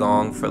did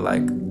Qigong for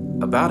like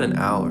about an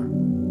hour.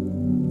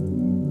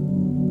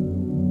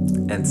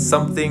 And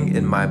something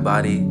in my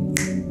body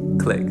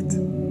clicked.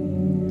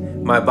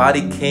 My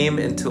body came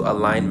into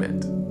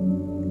alignment.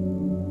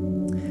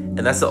 And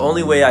that's the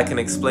only way I can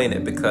explain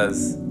it,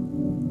 because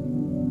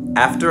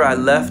after I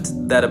left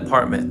that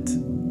apartment,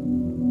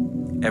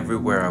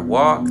 everywhere I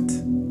walked,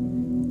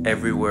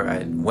 everywhere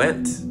I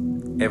went,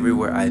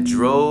 everywhere I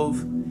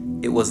drove,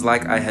 it was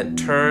like I had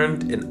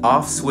turned an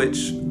off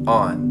switch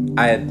on.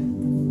 I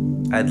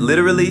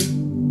literally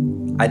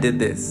did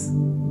this.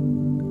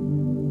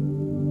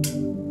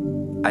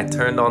 I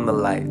turned on the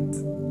light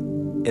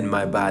in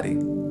my body.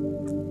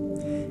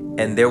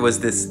 And there was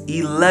this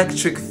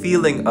electric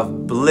feeling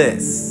of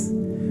bliss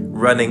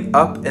running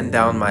up and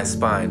down my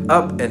spine,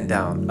 up and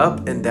down,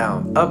 up and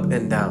down, up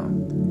and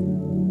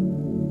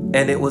down.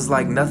 And it was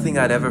like nothing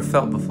I'd ever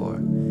felt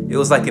before. It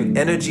was like an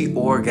energy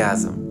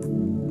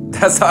orgasm.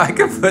 That's how I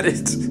can put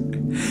it.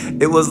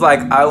 It was like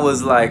I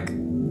was like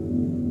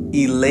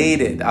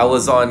elated. I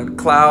was on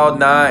cloud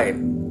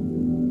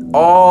 9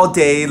 all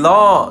day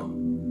long.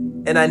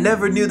 And I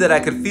never knew that I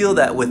could feel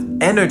that with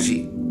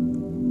energy.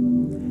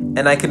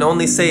 And I can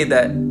only say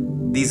that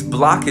these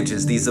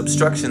blockages, these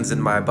obstructions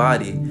in my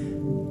body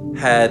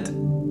had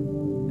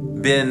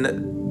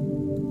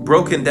been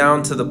broken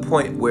down to the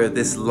point where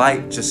this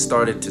light just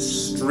started to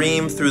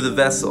stream through the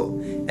vessel,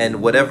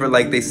 and whatever,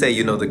 like they say,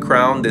 you know, the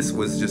crown, this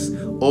was just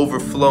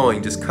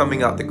overflowing, just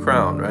coming out the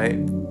crown, right?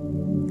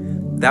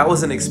 That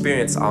was an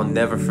experience I'll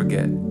never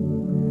forget.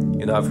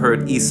 You know, I've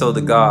heard Eso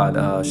the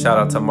God, shout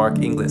out to Mark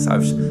Inglis,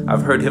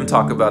 I've heard him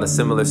talk about a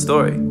similar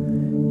story,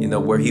 you know,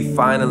 where he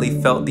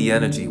finally felt the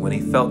energy, when he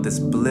felt this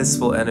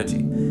blissful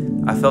energy.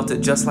 I felt it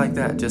just like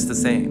that, just the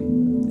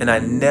same. And I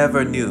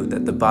never knew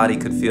that the body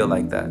could feel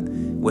like that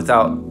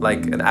without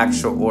like an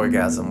actual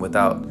orgasm,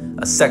 without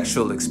a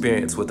sexual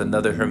experience with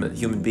another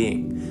human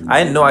being. I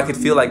didn't know I could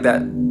feel like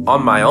that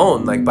on my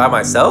own, like by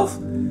myself.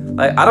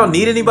 Like, I don't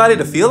need anybody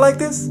to feel like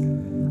this.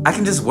 I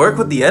can just work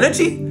with the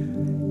energy.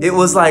 It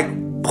was like,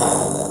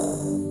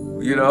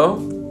 you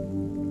know?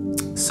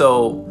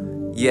 So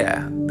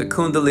yeah, the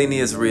Kundalini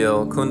is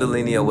real.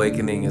 Kundalini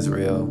awakening is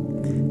real.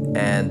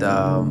 And,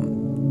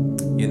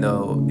 you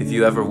know, if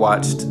you ever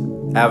watched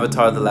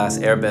Avatar: The Last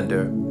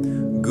Airbender,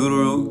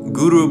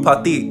 Guru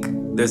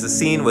Pathik, there's a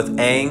scene with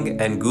Aang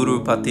and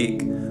Guru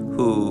Pathik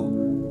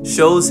who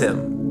shows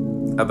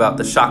him about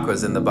the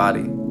chakras in the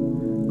body.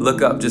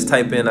 Look up, just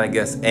type in, I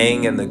guess,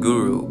 Aang and the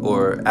Guru,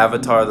 or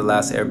Avatar: The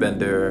Last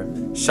Airbender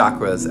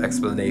chakras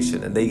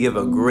explanation, and they give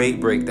a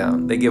great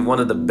breakdown. They give one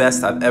of the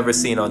best I've ever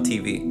seen on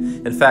TV.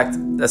 In fact,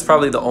 that's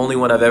probably the only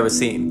one I've ever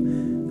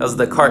seen. That was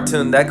the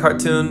cartoon,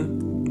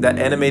 that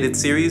animated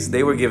series.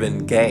 They were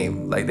given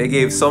game. Like, they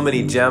gave so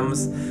many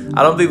gems.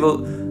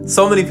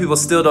 So many people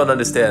still don't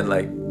understand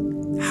like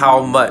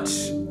how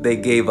much they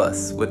gave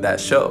us with that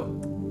show.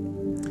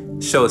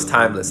 The show is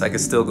timeless. I can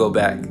still go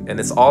back, and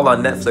it's all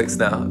on Netflix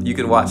now. You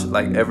can watch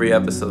like every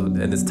episode,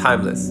 and it's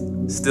timeless,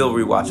 still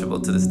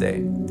rewatchable to this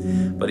day.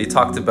 But he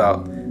talked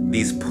about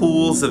these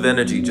pools of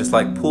energy, just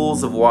like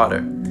pools of water,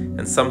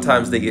 and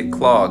sometimes they get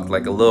clogged,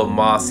 like a little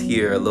moss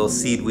here, a little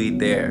seaweed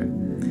there.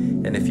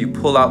 And if you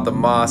pull out the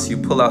moss, you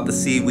pull out the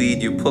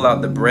seaweed, you pull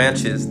out the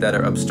branches that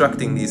are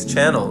obstructing these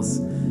channels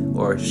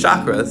or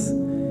chakras,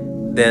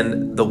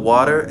 then the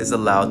water is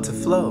allowed to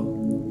flow.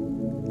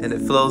 And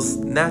it flows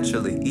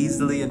naturally,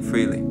 easily, and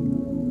freely.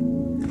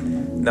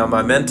 Now,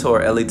 my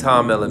mentor,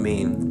 Elitam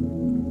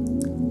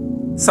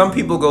El-Amin, some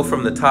people go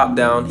from the top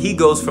down. He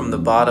goes from the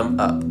bottom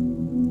up.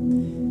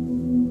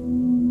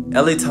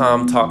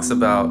 Elitam talks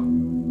about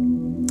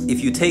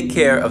if you take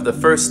care of the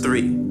first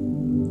three,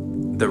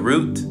 the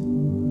root,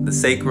 the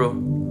sacral,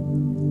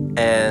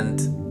 and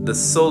the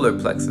solar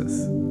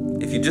plexus.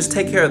 If you just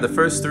take care of the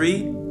first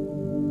three,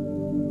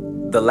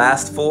 the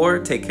last four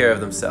take care of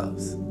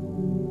themselves.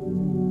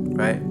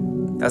 Right?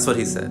 That's what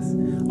he says.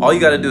 All you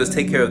got to do is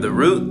take care of the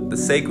root, the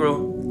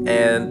sacral,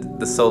 and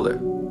the solar.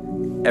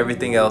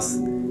 Everything else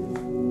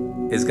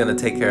is going to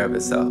take care of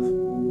itself.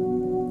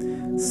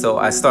 So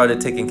I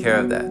started taking care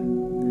of that.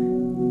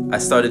 I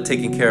started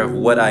taking care of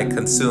what I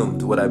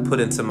consumed, what I put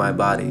into my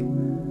body.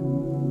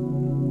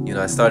 You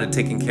know, I started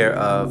taking care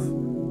of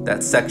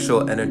that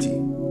sexual energy,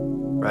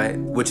 right?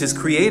 Which is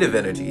creative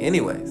energy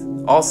anyways.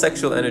 All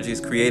sexual energy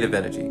is creative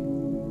energy.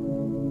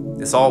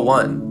 It's all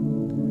one.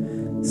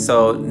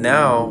 So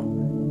now,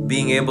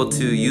 being able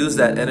to use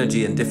that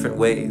energy in different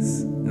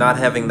ways, not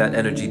having that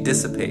energy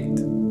dissipate,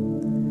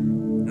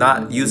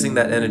 not using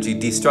that energy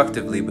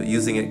destructively, but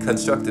using it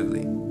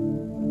constructively.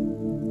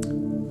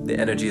 The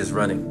energy is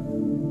running,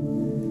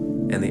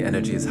 and the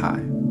energy is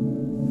high.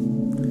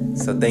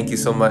 So thank you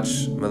so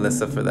much,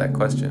 Melissa, for that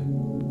question.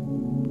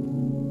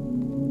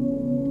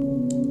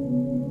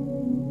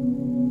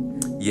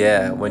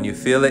 Yeah, when you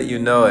feel it, you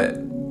know it.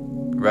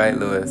 Right,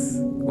 Lewis?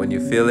 When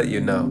you feel it,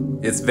 you know.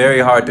 It's very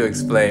hard to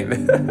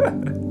explain.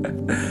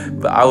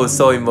 But I was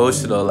so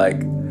emotional,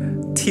 like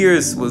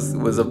tears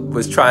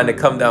was trying to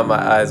come down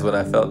my eyes when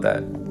I felt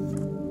that.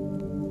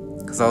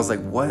 Because I was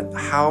like, what?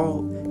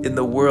 How in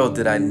the world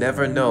did I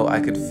never know I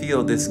could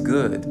feel this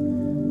good?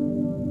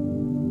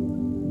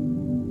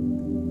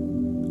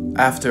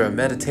 After a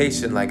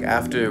meditation, like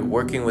after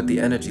working with the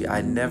energy,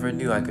 I never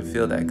knew I could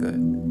feel that good.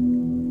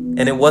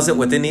 And it wasn't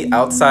with any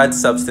outside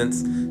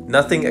substance,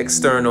 nothing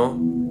external,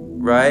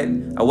 right?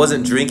 I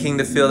wasn't drinking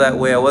to feel that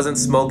way. I wasn't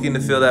smoking to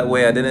feel that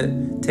way. I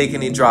didn't take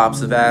any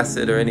drops of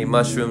acid or any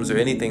mushrooms or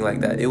anything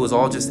like that. It was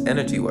all just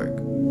energy work.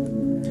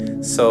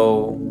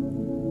 So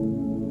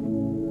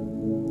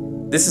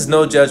this is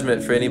no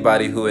judgment for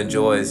anybody who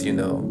enjoys, you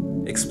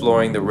know,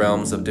 exploring the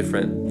realms of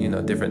different, you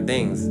know, different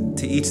things.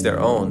 To each their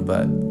own,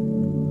 but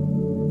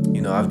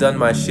you know, I've done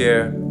my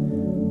share.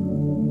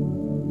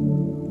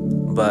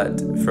 But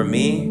for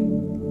me,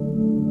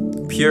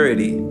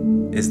 purity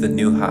is the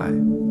new high.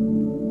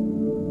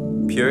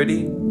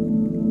 Purity,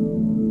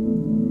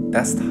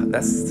 that's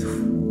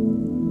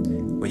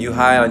when you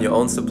high on your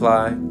own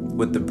supply,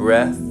 with the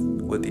breath,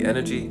 with the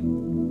energy,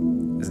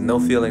 there's no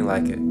feeling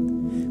like it.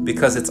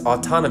 Because it's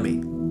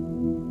autonomy,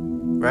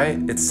 right?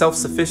 It's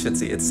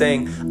self-sufficiency. It's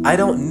saying, I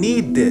don't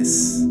need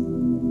this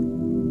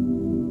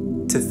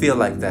to feel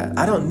like that.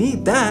 I don't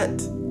need that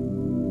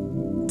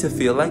to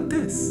feel like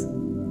this.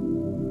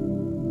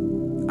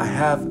 I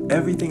have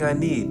everything I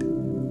need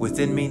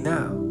within me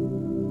now.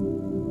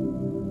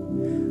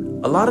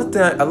 A lot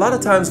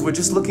of times we're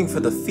just looking for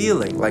the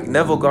feeling. Like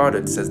Neville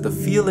Goddard says, the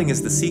feeling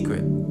is the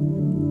secret.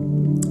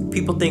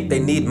 People think they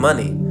need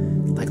money.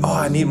 Like, oh,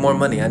 I need more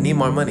money. I need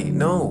more money.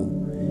 No,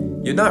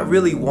 you're not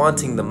really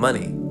wanting the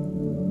money.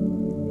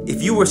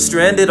 If you were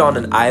stranded on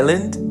an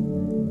island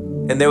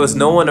and there was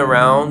no one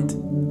around,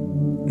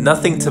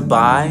 nothing to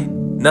buy,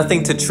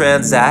 nothing to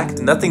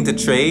transact, nothing to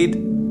trade,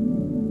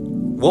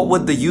 what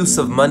would the use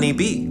of money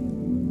be?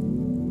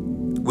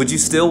 Would you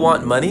still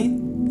want money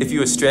if you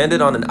were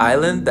stranded on an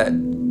island that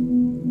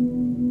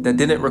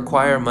didn't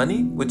require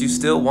money? Would you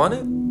still want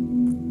it? I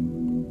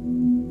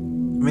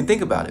mean,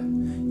 think about it.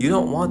 You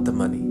don't want the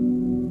money.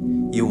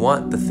 You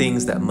want the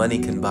things that money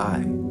can buy.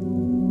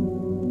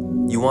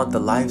 You want the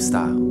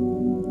lifestyle.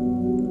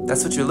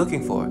 That's what you're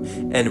looking for.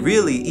 And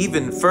really,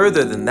 even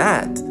further than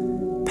that,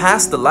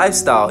 past the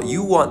lifestyle,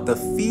 you want the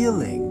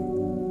feeling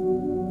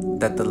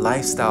that the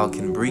lifestyle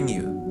can bring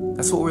you.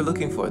 That's what we're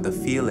looking for, the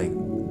feeling.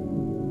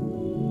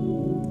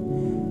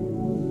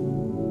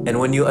 And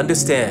when you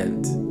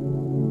understand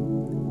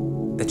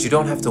that you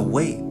don't have to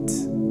wait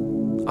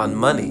on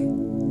money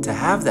to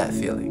have that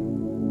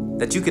feeling,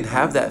 that you can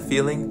have that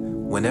feeling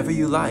whenever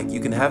you like, you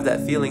can have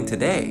that feeling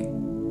today,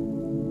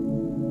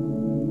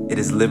 it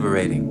is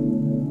liberating.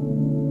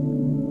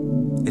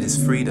 It is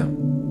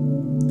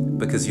freedom.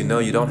 Because you know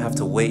you don't have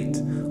to wait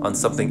on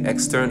something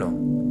external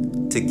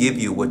to give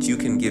you what you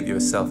can give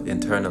yourself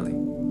internally.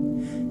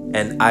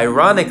 And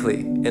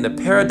ironically, in a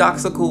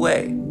paradoxical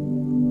way,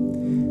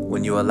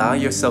 when you allow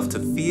yourself to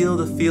feel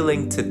the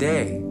feeling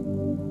today,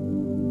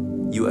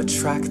 you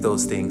attract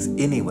those things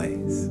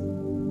anyways.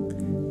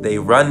 They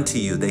run to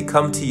you, they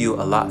come to you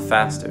a lot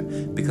faster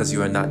because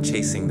you are not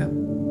chasing them.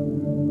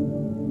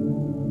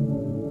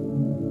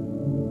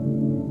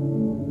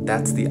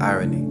 That's the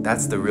irony,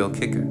 that's the real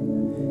kicker.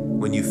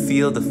 When you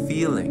feel the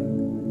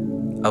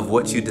feeling of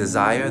what you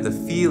desire, the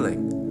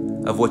feeling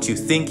of what you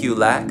think you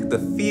lack, the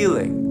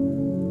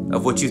feeling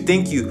of what you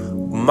think you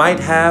might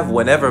have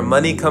whenever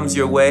money comes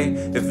your way,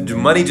 if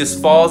money just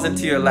falls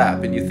into your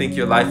lap and you think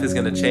your life is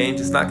going to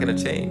change, it's not going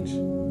to change.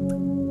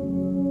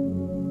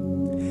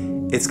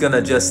 It's going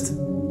to just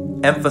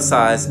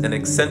emphasize and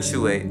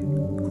accentuate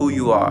who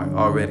you are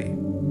already.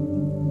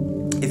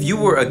 If you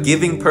were a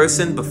giving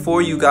person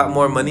before you got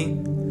more money,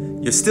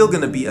 you're still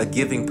going to be a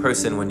giving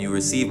person when you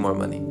receive more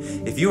money.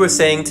 If you were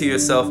saying to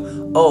yourself,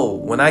 oh,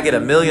 when I get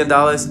 $1 million,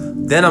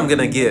 then I'm going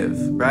to give,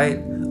 right?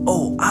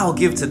 Oh, I'll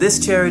give to this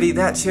charity,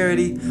 that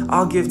charity.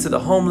 I'll give to the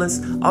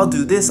homeless. I'll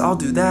do this, I'll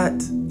do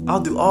that. I'll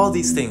do all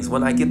these things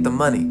when I get the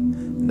money.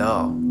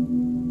 No.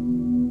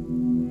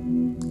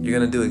 You're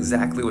going to do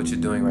exactly what you're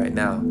doing right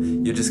now.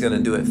 You're just going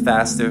to do it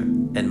faster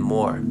and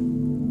more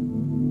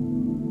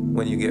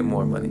when you get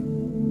more money.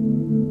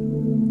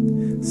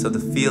 So the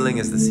feeling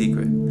is the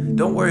secret.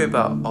 Don't worry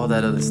about all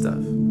that other stuff.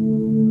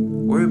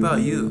 Worry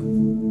about you.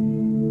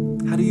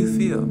 How do you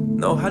feel?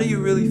 No, how do you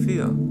really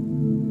feel?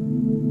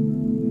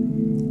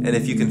 And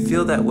if you can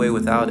feel that way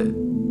without it,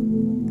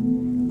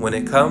 when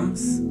it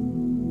comes,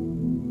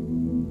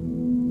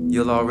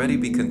 you'll already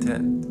be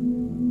content.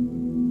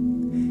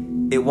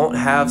 It won't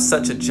have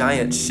such a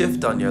giant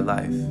shift on your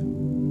life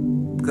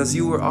because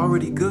you were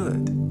already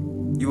good.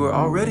 You were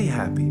already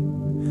happy.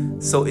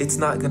 So it's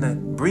not going to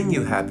bring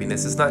you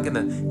happiness. It's not going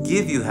to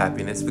give you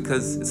happiness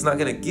because it's not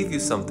going to give you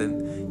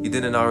something you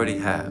didn't already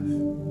have.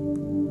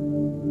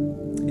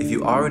 If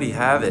you already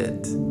have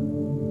it,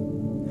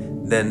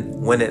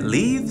 then when it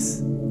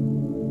leaves,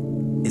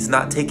 it's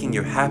not taking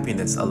your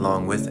happiness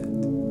along with it.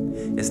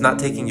 It's not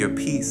taking your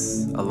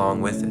peace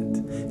along with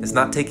it. It's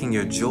not taking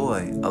your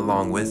joy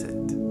along with it.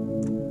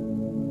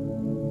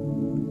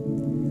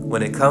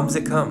 When it comes,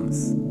 it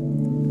comes.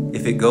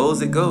 If it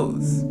goes, it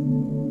goes.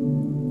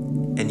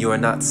 And you are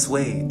not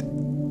swayed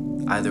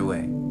either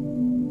way,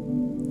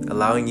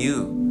 allowing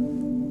you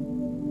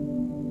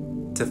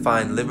to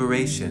find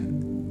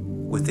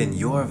liberation within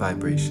your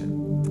vibration.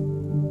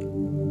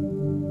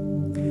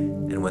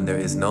 And when there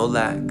is no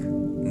lack,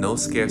 no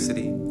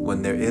scarcity,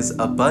 when there is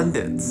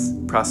abundance,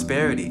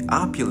 prosperity,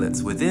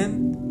 opulence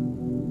within,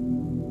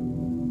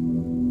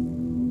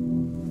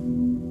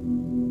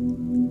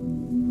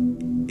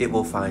 it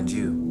will find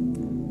you.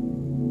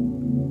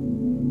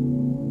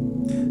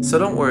 So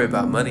don't worry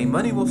about money.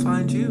 Money will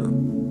find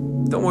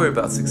you. Don't worry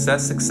about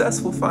success. Success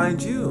will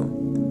find you.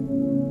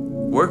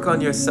 Work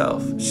on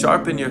yourself.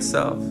 Sharpen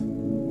yourself.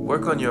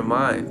 Work on your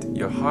mind,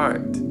 your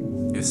heart,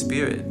 your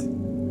spirit.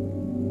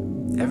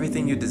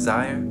 Everything you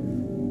desire,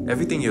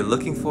 everything you're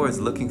looking for is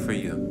looking for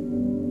you.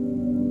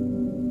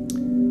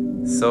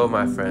 So,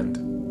 my friend,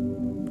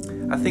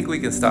 I think we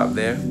can stop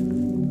there.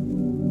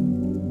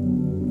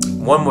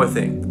 One more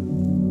thing.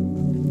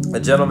 A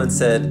gentleman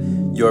said,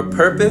 your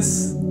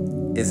purpose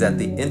is at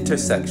the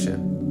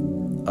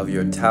intersection of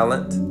your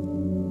talent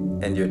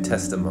and your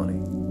testimony.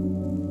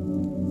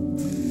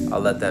 I'll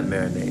let that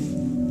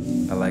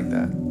marinate. I like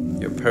that.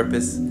 Your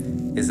purpose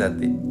is at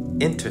the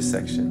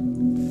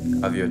intersection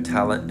of your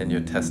talent and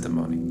your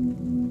testimony.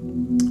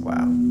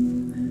 Wow.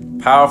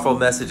 Powerful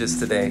messages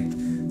today.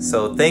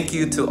 So thank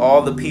you to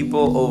all the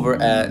people over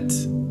at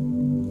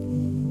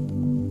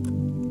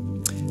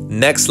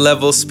Next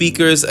Level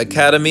Speakers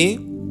Academy.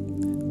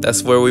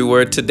 That's where we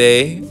were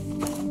today.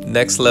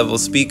 Next Level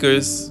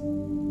Speakers.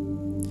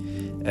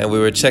 And we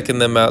were checking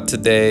them out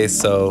today.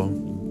 So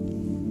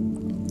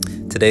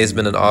today's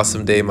been an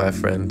awesome day, my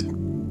friend.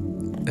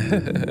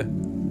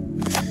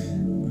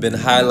 Been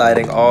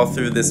highlighting all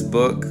through this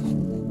book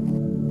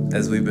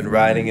as we've been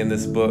writing in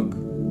this book.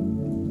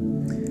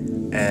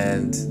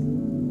 And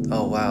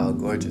oh wow,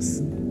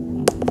 gorgeous.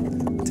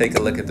 Take a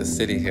look at the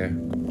city here.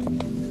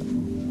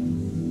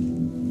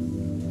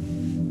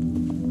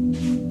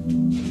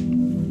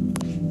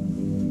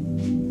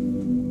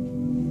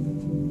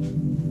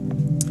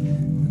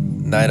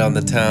 Night on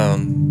the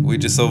town. We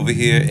just over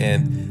here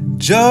in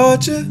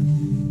Georgia.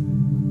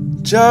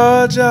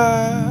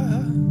 Georgia.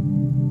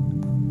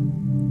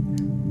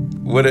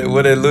 What did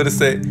Luda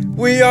say?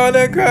 We on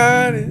the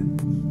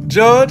grind,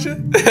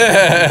 Georgia.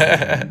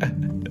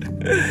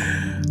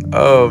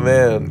 Oh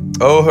man.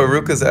 Oh,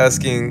 Haruka's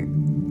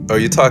asking, are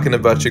you talking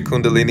about your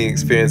Kundalini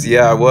experience?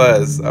 Yeah, I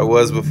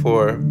was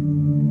before.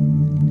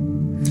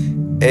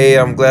 Hey,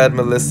 I'm glad,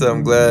 Melissa.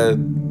 I'm glad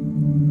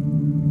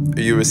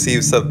you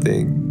received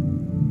something.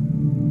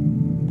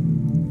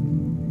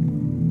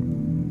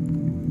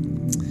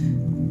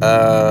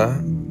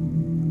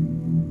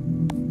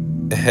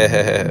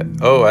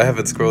 Oh, I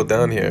haven't scrolled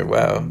down here.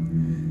 Wow.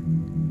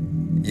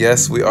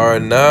 Yes, we are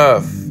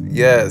enough.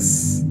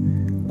 Yes,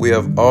 we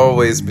have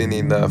always been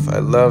enough. I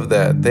love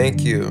that.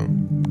 Thank you.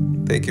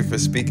 Thank you for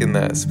speaking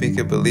that. Speak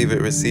it, believe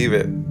it, receive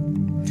it.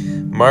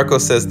 Marco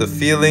says the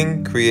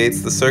feeling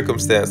creates the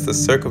circumstance. The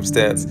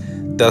circumstance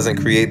doesn't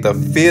create the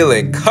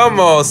feeling. Come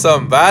on,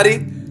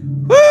 somebody.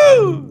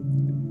 Woo!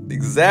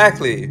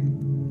 Exactly.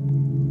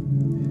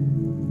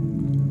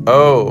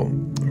 Oh,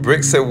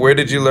 Brick said, where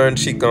did you learn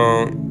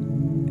Qigong?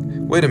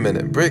 Wait a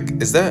minute,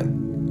 Brick, is that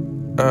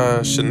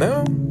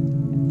Chanel?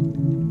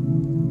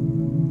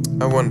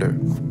 I wonder.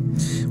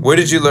 Where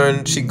did you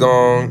learn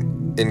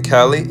Qigong in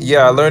Cali?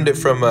 Yeah, I learned it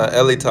from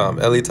Ellie Tom.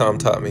 Ellie Tom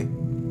taught me.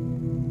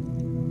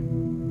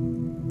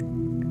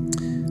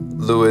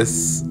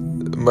 Lewis,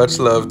 much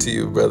love to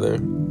you, brother.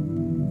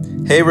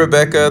 Hey,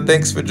 Rebecca,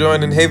 thanks for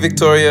joining. Hey,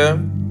 Victoria.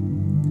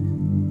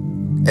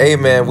 Hey,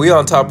 man, we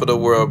on top of the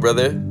world,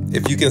 brother.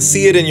 If you can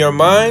see it in your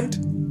mind,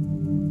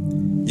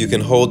 you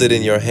can hold it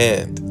in your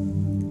hand.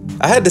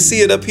 I had to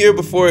see it up here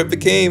before it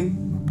became...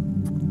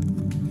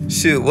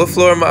 Shoot, what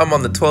floor am I? I'm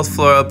on the 12th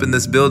floor up in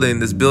this building.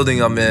 This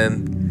building I'm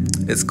in,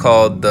 it's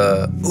called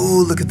the...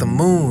 Ooh, look at the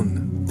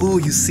moon. Ooh,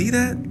 you see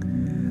that?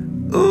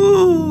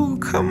 Ooh,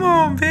 come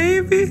on,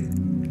 baby.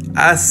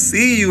 I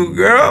see you,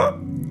 girl.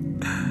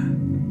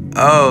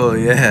 Oh,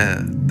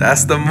 yeah.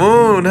 That's the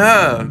moon,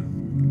 huh?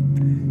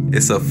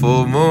 It's a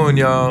full moon,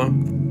 y'all.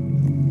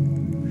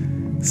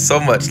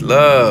 So much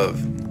love.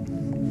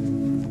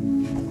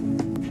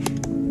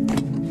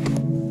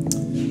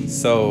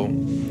 So,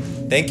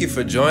 thank you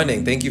for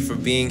joining. Thank you for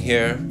being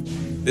here.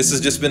 This has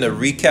just been a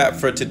recap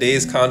for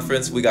today's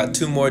conference. We got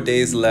 2 more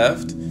days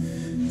left.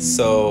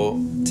 So,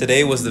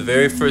 today was the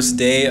very first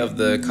day of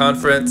the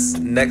conference,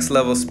 Next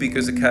Level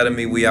Speakers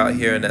Academy. We out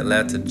here in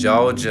Atlanta,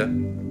 Georgia.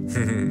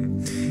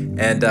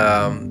 And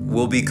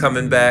we'll be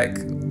coming back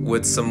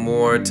with some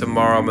more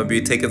tomorrow. I'm gonna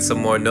be taking some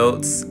more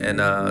notes, and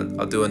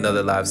I'll do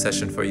another live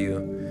session for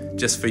you,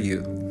 just for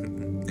you.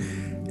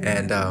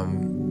 And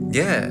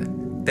yeah,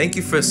 thank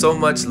you for so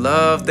much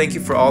love. Thank you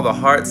for all the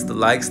hearts, the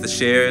likes, the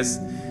shares.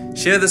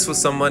 Share this with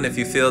someone if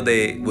you feel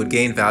they would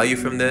gain value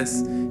from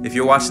this. If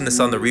you're watching this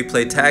on the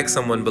replay, tag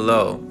someone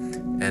below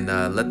and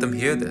let them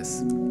hear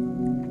this.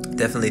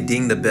 Definitely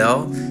ding the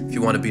bell if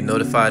you want to be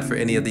notified for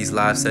any of these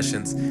live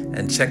sessions,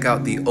 and check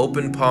out the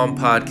Open Palm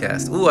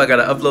podcast. Ooh, I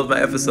gotta upload my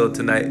episode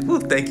tonight. Ooh,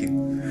 thank you.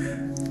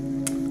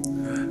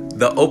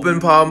 The Open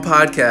Palm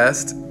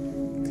podcast.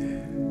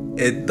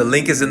 The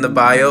link is in the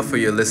bio for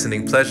your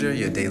listening pleasure,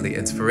 your daily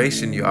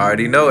inspiration. You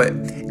already know it,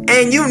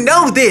 and you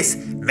know this,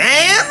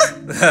 man.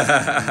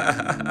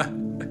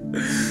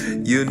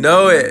 You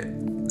know it.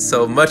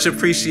 So much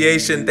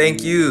appreciation.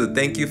 Thank you.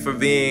 Thank you for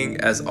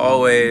being, as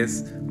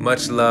always.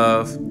 Much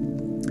love.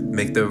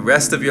 Make the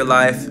rest of your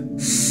life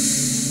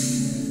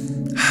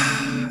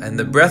and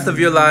the breath of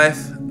your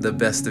life the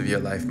best of your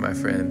life, my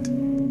friend.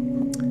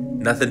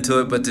 Nothing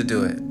to it but to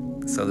do it.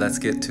 So let's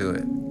get to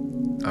it.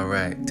 All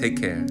right. Take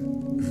care.